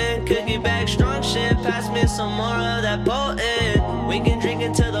open, cookie back strong shit. Pass me some more of that potent. We can drink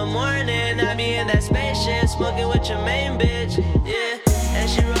until the morning. I be in that spaceship, smoking with your main bitch. Yeah, and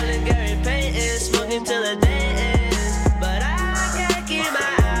she rolling Gary Payton, smoking till the day ends. But I can't keep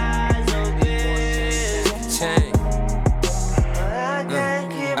my eyes open. Change. I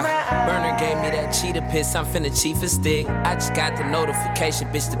can't keep my eyes. Burner gave me that cheetah piss, I'm finna chief a stick. I just got the notification,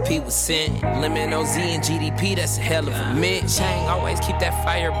 bitch, the P was sent. Lemon OZ and GDP, that's a hell of a mix. Chang always keep that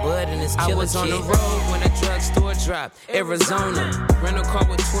fire bud in his killer. I was on the road when the drugstore dropped. Arizona, rental car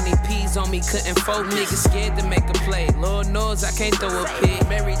with 20 P's on me, couldn't fold. Niggas scared to make a play. Lord knows I can't throw a pig.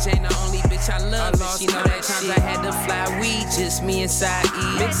 Mary Jane the only bitch I love. love, and she know that times I had to fly. We just me and Saeed.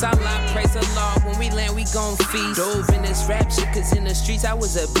 Mix our lot, praise the Lord. When we land, we gon' feast. Dove in this rap shit, cause in the streets I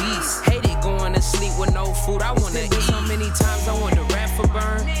was a beast. Hated going to sleep with no food, I wanna eat. So many times I wanted to rap for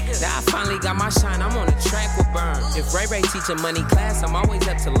Burn. Now I finally got my shine, I'm on the track with Burn. If Ray Ray teach a money class, I'm always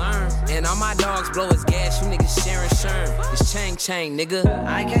up to learn. And all my dogs blow his gas, you niggas sharing sherm. It's chang, nigga.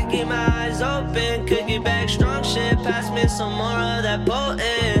 I can't keep my eyes open, could get back strong shit. Pass me some more of that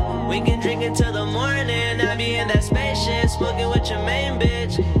potent. We can drink until the morning. I be in that spaceship, smoking with your main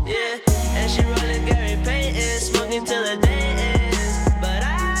bitch. Yeah, and she rolling Gary Payton, smoking till the day ends. But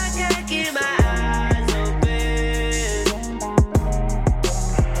I can't keep my eyes open.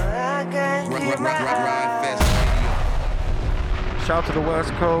 I can't keep my eyes. Shout to the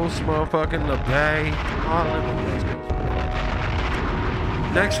West Coast, motherfucking the Bay. All of the West Coast.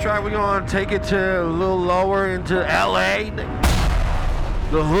 Next track, we're gonna take it to a little lower into LA,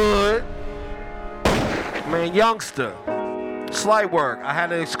 the hood. Man, Youngster, Slight Work. I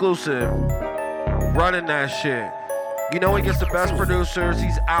had an exclusive running that shit. You know he gets the best producers.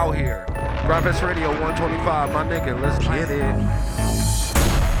 He's out here. Graphics Radio 125, my nigga. Let's get it.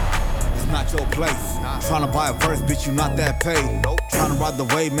 It's not your place. Trying to buy a verse, bitch, you not that paid. Trying to ride the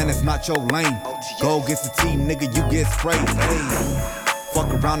wave, man, it's not your lane. Go against the team, nigga, you get sprayed. Hey.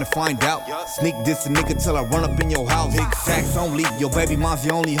 Fuck around and find out. Sneak this a nigga till I run up in your house. Big sacks only. Your baby mom's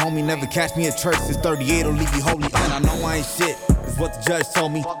the only homie. Never catch me at church since 38 will leave you holy. And I know I ain't shit. Is what the judge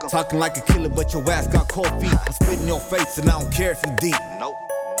told me. Talking like a killer, but your ass got cold feet. I'm spitting your face and I don't care if you deep. Nope.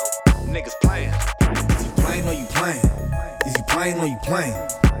 Niggas playing. Is you playing or you playing? Is you playing or you playing?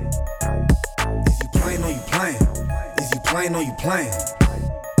 Is you playing or you playing? Is you playing or you playing?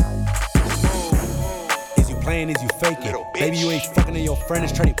 Playing is you faking. Baby, you ain't fucking in your friend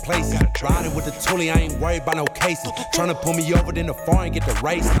is trading places. Riding with the toolie, I ain't worried about no cases. Tryna pull me over, then the foreign get the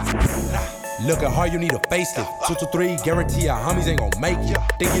races. Looking hard, you need a facelift. 2 to 3, guarantee your homies ain't gon' make it.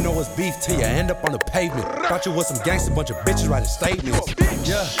 Think you know it's beef till you end up on the pavement. Thought you was some gangster, bunch of bitches writing statements.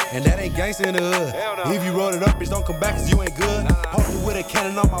 Yeah, and that ain't gangster in the hood. If you roll it up, bitch, don't come back cause you ain't good. Posted with a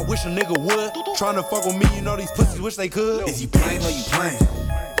cannon on my wish a nigga would. Tryna fuck with me, you know these pussies wish they could. Is you playing or you playing?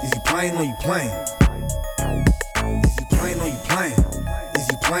 Is you playing or you playing? Is you playing or you playing? Is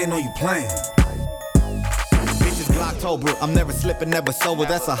you playing or you playing? Bitches Glocktober, I'm never slipping, never sober.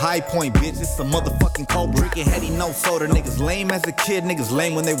 That's a high point, bitch. It's a motherfucking cobra. Drinking heady, no soda. Niggas lame as a kid, niggas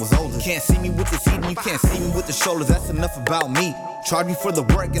lame when they was older. Can't see me with the seat and you can't see me with the shoulders. That's enough about me. Charge me for the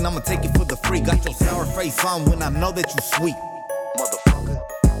work and I'ma take it for the free. Got your sour face on when I know that you sweet. Motherfucker.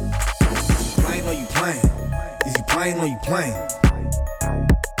 Is you playing or you playing? Is you playing or you playing?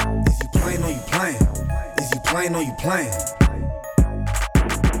 Is you playing or you playing? Is you playing or you playing?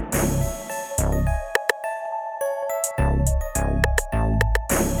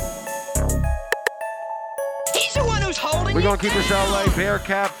 He's the one who's holding. We're gonna keep this LA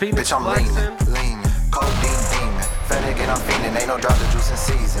Bearcat Phoenix. Bitch, I'm leaning, codeine demon. Finnegan, I'm fiending, ain't no drop the juice in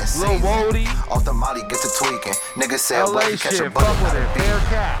season. Lil Wody. Off the molly, get to tweaking. Niggas said, LA well, catch a shit, bullet, fuck with not a it. beat.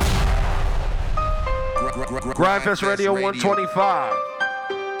 Bearcat. Grindfest Radio 125.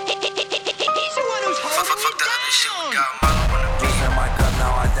 Juice in my cup,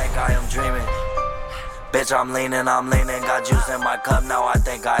 now I think I am dreaming. Bitch, I'm leaning, got juice in my cup, now I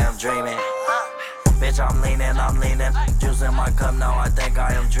think I am dreaming. Bitch, I'm leaning, juice in my cup, now I think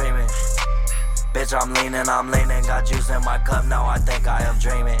I am dreaming. Bitch, I'm leaning, got juice in my cup, now I think I am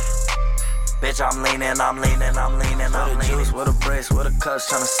dreaming. Bitch, I'm leaning. With a juice, with a brace, with a cups,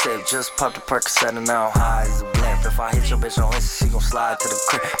 tryna sip. Just popped a Percocet and now I'm high as a blimp. If I hit your bitch on Insta, she gon' slide to the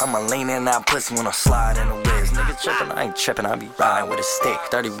crib. I'ma lean in that pussy when I slide in the whiz. Nigga trippin', I ain't trippin', I be riding with a stick.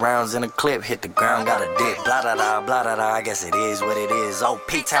 30 rounds in a clip, hit the ground, got a dip. Blah da da, I guess it is what it is. Oh,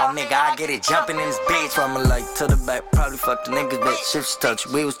 P-Town nigga, I get it jumping in this bitch. From a light to the back, probably fuck the niggas bitch. If she touch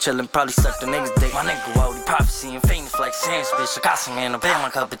you, we was chillin', probably suck the niggas dick. My nigga Wody, prophecy and famous like Sam's bitch. I got some in the bed, my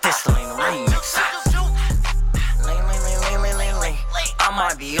cup of distillate in the remix. Lean. I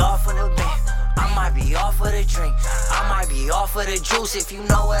might be off of the bed. I might be off of the drink. I might be off of the juice if you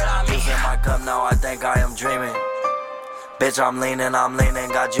know what I mean. Juice in my cup, now I think I am dreaming. Bitch, I'm leaning,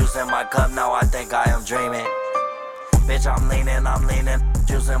 got juice in my cup, now I think I am dreaming. Bitch, I'm leaning,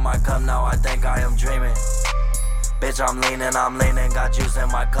 juice in my cup, now I think I am dreaming. Bitch, I'm leaning, got juice in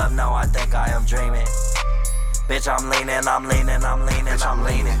my cup, now I think I am dreaming. Bitch, I'm leaning. Bitch, I'm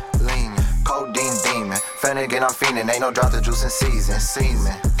leaning, codeine demon. Finnegan, I'm fiending, ain't no drop the juice in season.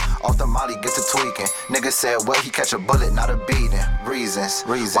 Semen. Off the molly, get to tweaking. Nigga said, well, he catch a bullet, not a beating. Reasons.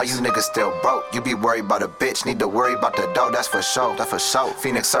 Why you niggas still broke? You be worried about a bitch, need to worry about the dough, that's for sure.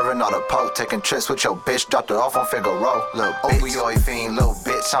 Phoenix serving all the poke, taking trips with your bitch, dropped it off on Figaro. Little opioid fiend, little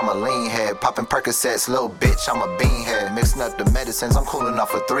bitch, I'm a lean head. Popping Percocets, little bitch, I'm a bean head. Mixing up the medicines, I'm cooling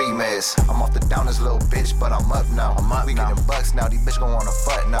off for 3 meds. I'm off the downers, little bitch, but I'm up now. We getting bucks now, these bitch gon' wanna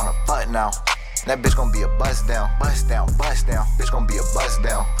fuck now. That bitch gon' be a bust down. Bitch gon' be a bust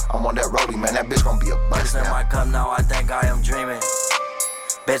down. I'm on that roadie, man, that bitch gon' be a bust down. In my cup now, I think I am dreaming.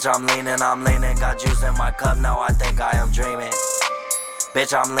 Bitch, I'm leaning, got juice in my cup now, I think I am dreaming.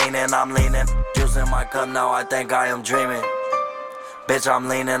 Bitch, I'm leaning, juice in my cup now, I think I am dreaming. Bitch, I'm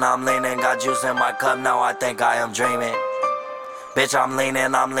leaning, got juice in my cup now, I think I am dreaming. Bitch, I'm leaning.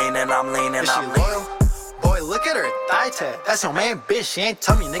 Is she loyal? Boy, look at her thigh tat. That's your main bitch, she ain't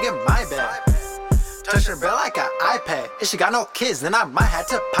tell me, nigga, my bad. Touch her belt like an iPad. If she got no kids, then I might have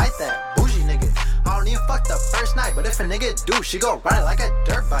to pipe that. Bougie nigga, I don't even fuck the first night, but if a nigga do, she gon' ride it like a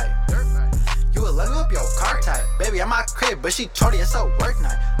dirt bike. You will level up your car type. Baby, I'm my crib, but she told it's a work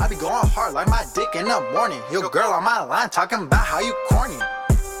night. I be going hard like my dick in the morning. Your girl on my line talking about how you corny.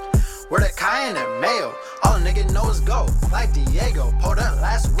 We're the Kai and the Mayo. All a nigga know is go. Like Diego. Pulled up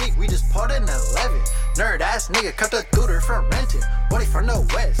last week, we just pulled in 11. Nerd ass nigga cut the scooter from renting. What from the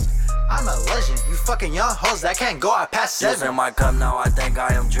west? I'm a legend. You fucking young hoes that can't go out past 7. Juice in my cup now, I think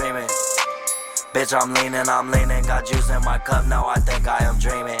I am dreaming. Bitch, I'm leaning, got juice in my cup now, I think I am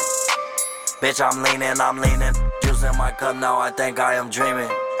dreaming. Bitch, I'm leaning, juice in my cup now, I think I am dreaming.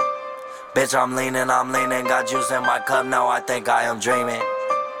 Bitch, I'm leaning, got juice in my cup now, I think I am dreaming.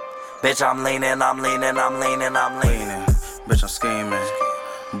 Bitch, I'm leaning. Bitch, I'm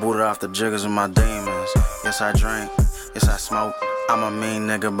scheming. Booted off the jiggers with my demons. Yes, I drink. Yes, I smoke. I'm a mean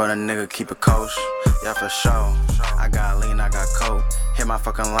nigga, but a nigga keep it kosher. Yeah, for sure. I got lean, I got coke. Hit my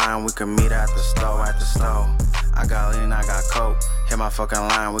fucking line, we can meet at the store, I got lean, I got coke. Hit my fucking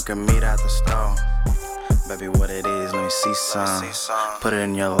line, we can meet at the store. Baby, what it is, let me see some. Put it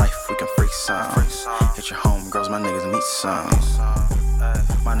in your life, we can freak some. Hit your home, girls, my niggas need some.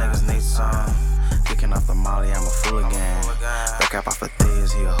 My niggas need some. Kicking off the molly, I'm a fool again. Back up off of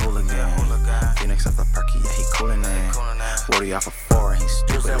Thiz, he a hooligan. Phoenix off the perky, yeah, he coolin' in. Woody off of 4, he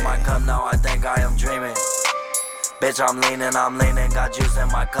stupid. Juice in my cup now, I think I am dreaming. Bitch, I'm leaning, got juice in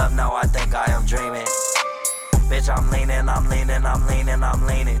my cup now, I think I am dreaming. Bitch, I'm leaning.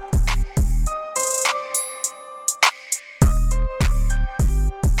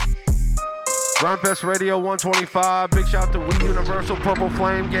 Grindfest Radio 125. Big shout out to We Universal Purple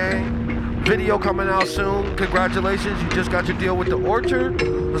Flame Gang. Video coming out soon. Congratulations, you just got your deal with the Orchard.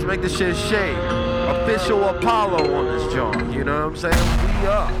 Let's make this shit shake. Official Apollo on this joint. You know what I'm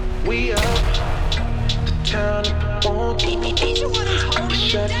saying? We up. Town won't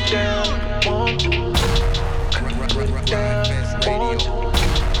shut down. Won't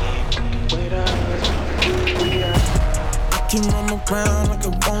I can run around like I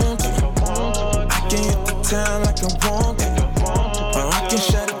want to. I can hit the town like I want to. Or I can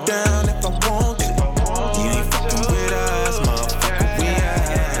shut it down if I want to. You ain't fucking with us, motherfucker, we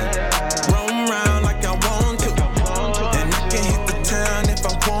out. Roam around like I want to. And I can hit the town if I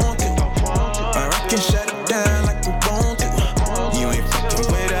want to. Or I can shut it down like I want to. You ain't fucking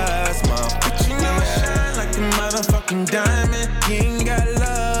with us, motherfucker, you know I shine like a motherfucking diamond. You ain't got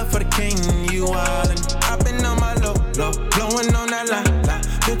love for the king, you wildin'. I've been on my low, blowing on that line.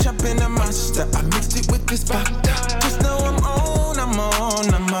 Bitch, I've been a monster, I mixed it with this vodka. Just know I'm on.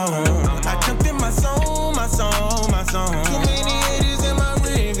 I jumped in my zone. Too many haters in my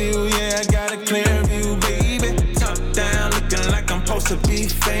review, yeah, I got a clear view, baby. Top down, looking like I'm supposed to be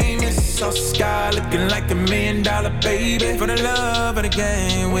famous. So sky, looking like $1 million, baby. For the love of the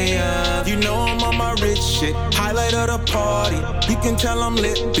game, we up. You know I'm on my rich shit, highlight of the party. You can tell I'm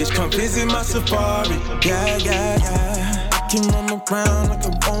lit, bitch, come visit my safari. Yeah. I can run around like I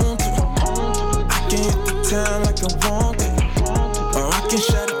want to. I can hit the town like I want to. Or I can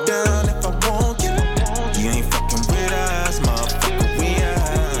shut it down if I want to. You ain't fucking with us, motherfucker, we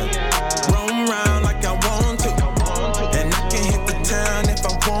out. Roam around like I want to. And I can hit the town if I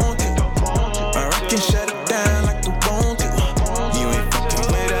want to. Or I can shut it down like I want to. You ain't fucking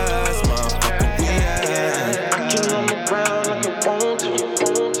with us, motherfucker, we out. I can roam around like I want to.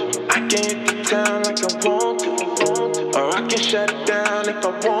 I can hit the town like I want to. Or I can shut it down if I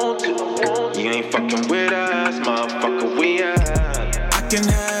want to. You ain't fucking with us, motherfucker, we out. I can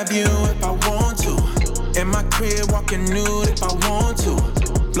have you if I want to. In my crib, walking nude if I want to.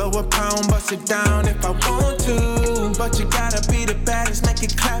 Blow a pound, bust it down if I want to. But you gotta be the baddest, make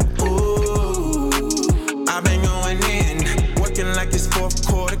it clap, ooh. I've been going in, working like it's fourth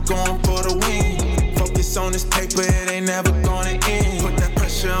quarter, going on this paper, it ain't never gonna end. Put that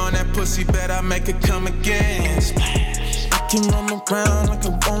pressure on that pussy, bet I make it come again. I can run around like I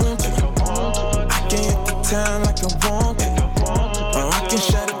want to. I can hit the town like I want to. Or I can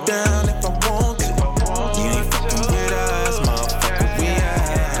shut it down if I want to. You ain't fucking with us, motherfucker, we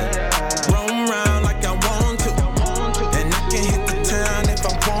out. Roam around like I want to. And I can hit the town if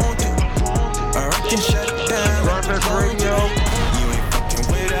I want to. Or I can shut it down if I want to. You ain't fucking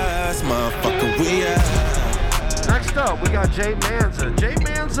with us, motherfucker, we out. Next up, we got Jay Manza. Jay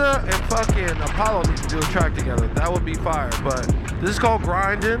Manza and fucking Apollo need to do a track together. That would be fire. But this is called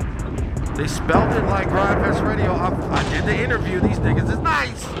Grindin'. They spelled it like Grindfest Radio. I did the interview. These niggas is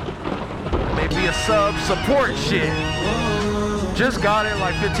nice. Maybe a support shit. Just got it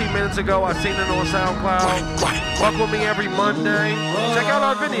like 15 minutes ago. I seen it on SoundCloud. Fuck with me every Monday. Check out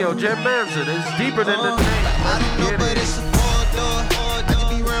our video, Jay Manza. It's deeper than the name. I don't know, but it's a four-door. I just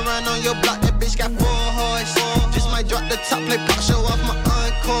be running on your block. That bitch got 4 horse. Just might drop the top, play pop, show off my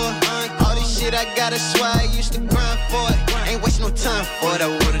encore. All this shit I gotta swear I used to grind for it. Ain't waste no time for it. I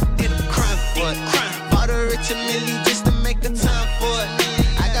would've did a crime for it. Bought a rich and Millie just to make the time for it.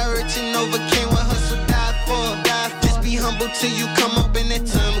 I got rich and overcame what hustle died for. Just be humble till you come up and that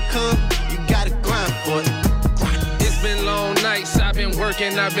time will come. You gotta grind for it. It's been long nights, I've been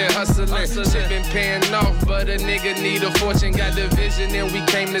working, I've been hustling. Shit been paying off, but a nigga need a fortune. Got the vision and we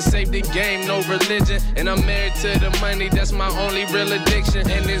came to save the game, no religion. And I'm married to the money, that's my only real addiction.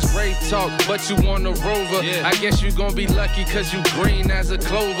 And it's rape talk, but you want a rover. I guess you gon' be lucky cause you green as a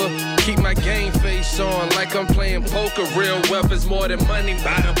clover. Keep my game face on like I'm playing poker. Real wealth is more than money,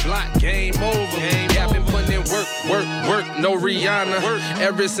 by the block, game over. Yeah, I've been putting in work, no Rihanna.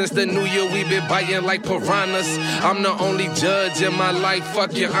 Ever since the new year we been biting like piranhas. I'm the only judge in my life,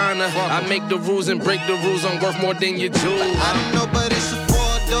 fuck your honor. I make the rules and break the rules, I'm worth more than your jewels. I don't know, but it's a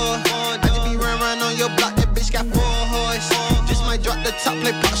four-door. I just be running on your block, that bitch got 4 horse. Just might drop the top,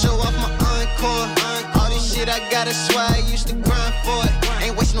 play pop, show off my encore. All this shit I gotta swear I used to grind for it.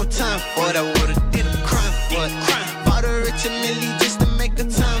 Ain't waste no time for it, I would've did a crime for it. Bought a rich and Millie just to make the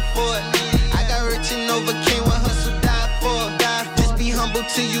time for it. I got rich and overcame what hustle died for. Just be humble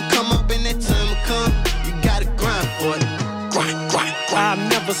till you come up and that time will come. You gotta grind for it. I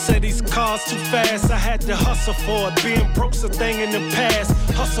never said these cars too fast. I had to hustle for it. Being broke's a thing in the past.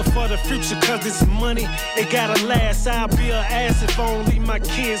 Hustle for the future cause it's money. It gotta last. I'll be an ass if I don't leave my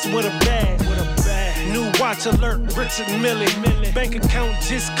kids with a bag. New watch alert, Richard Millie. Bank account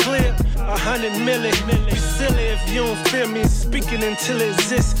just clear, 100 milli. Be silly if you don't feel me. Speaking until it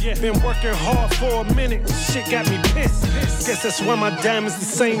exists. Been working hard for a minute. Shit got me pissed. Guess that's why my diamonds the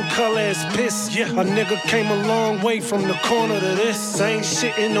same color as piss. A nigga came a long way from the corner to this. I ain't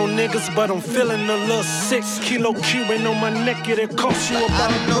shitting on niggas, but I'm feeling a little sick. Kilo Cuban on my neck, it'll cost you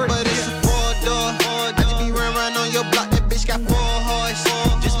about a brick. But it's a four-door. I just be running on your block, that bitch got 4 horse.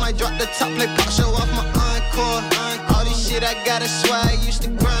 Just might drop the top, play pop, show off my encore. All this shit I gotta swear I used to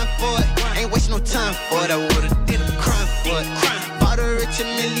grind for it. Ain't waste no time for it, I would've did a crime for it. Bought a rich and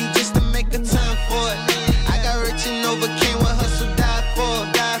Millie just to make the time for it. I got rich and overcame what hustle died for.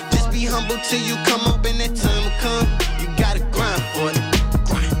 Just be humble till you come up and that time will come. You gotta grind for it.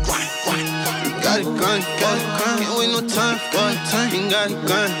 You gotta grind, can't wait no time for it. You gotta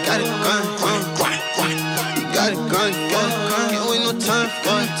grind, You gotta grind, can't wait no time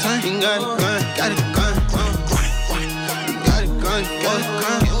for it. You gotta grind, You gotta grind,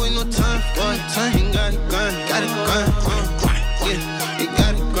 can't wait no time for it. You gotta grind, yeah, you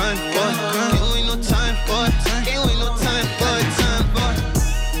gotta grind, can't wait no time for it. Can't wait no time for it,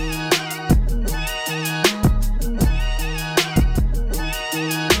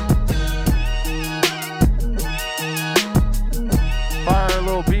 Fire a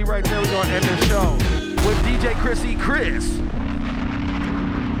little beat right there. We're gonna end the show with DJ Chris.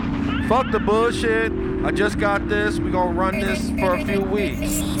 Fuck the bullshit. I just got this. We gonna run this for a few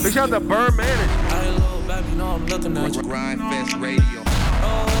weeks. Big shout out to Bird Manager. Hey, little baby, know I'm looking at you. Grindfest Radio.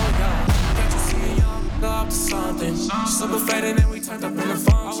 Oh, yeah. Can't you see young? Go up to something. Super faded and we turned up in the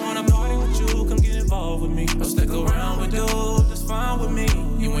phone. I wanna party with you. Come get involved with me. I'll stick around with you. That's fine with me.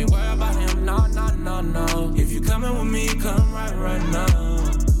 You ain't worried about him. No. If you coming with me, come right now.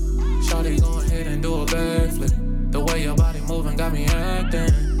 Shawty, go ahead and do a backflip. The way your body moving got me acting.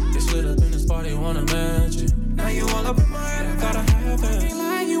 It's lit up in this party, wanna match it. Now you all up in my head, I gotta have it. Ain't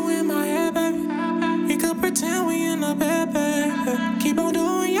like you in my head, baby. We could pretend we in the bed, baby. Keep on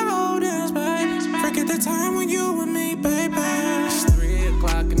doing your old dance, baby. Forget the time when you with me, baby. It's 3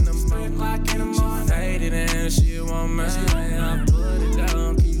 o'clock in the morning. Faded and she want me. I put it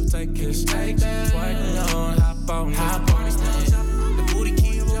down, can you take it? Take that. Twerk it on, hop on. The booty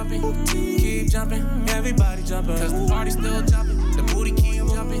keep jumping. jumping, everybody jumping. Cause the party still jumping, the booty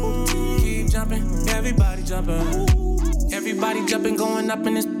keep jumping, everybody jumping. Everybody jumping, going up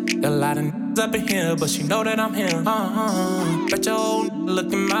in this. A lot of niggas up in here, but she know that I'm here. Bet your old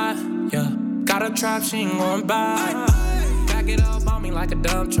looking my, yeah. Got a trap, she ain't going by. Back it up on me like a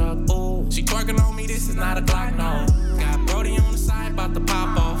dump truck. Ooh, she twerking on me, this is not a Glock, no. Got Brody on the side, about to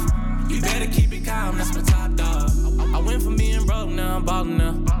pop off. You better keep it calm, that's my top dog. I went from being broke, now I'm ballin'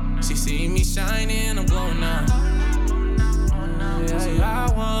 now. She see me shining, I'm glowing now. Yeah,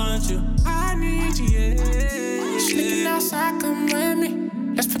 I want you, I need you, yeah. Sleeping outside, come with me.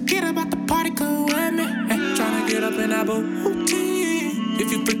 Let's forget about the party, come with me. Hey, tryna get up in that booty.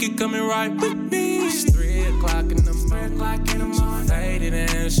 If you freaky, coming right with me. It's 3 o'clock in the morning. She faded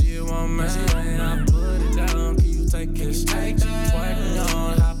and she want me. When I put it down, can you take it? She twerking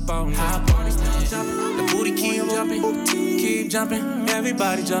on, hop on. Hot party still jumping. The booty keep jumping. Keep jumping.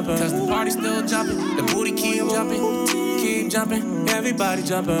 Everybody jumping. Cause the party still jumping. The booty keep jumping. Keep jumping. Everybody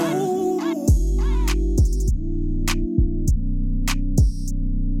jumping.